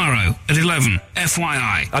 Tomorrow at 11.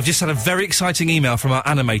 FYI. I've just had a very exciting email from our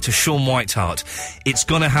animator, Sean Whiteheart. It's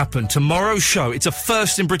going to happen. Tomorrow's show, it's a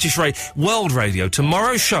first in British world radio.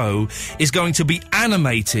 Tomorrow's show is going to be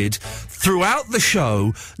animated throughout the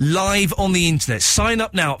show, live on the internet. Sign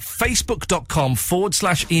up now at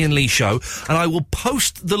facebook.com/Ian Lee Show, and I will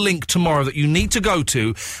post the link tomorrow that you need to go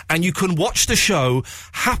to, and you can watch the show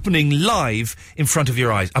happening live in front of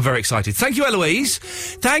your eyes. I'm very excited. Thank you, Eloise.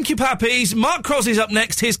 Thank you, Pappies. Mark Crosby's up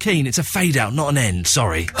next. Here's Keane. It's a fade out, not an end.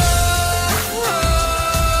 Sorry.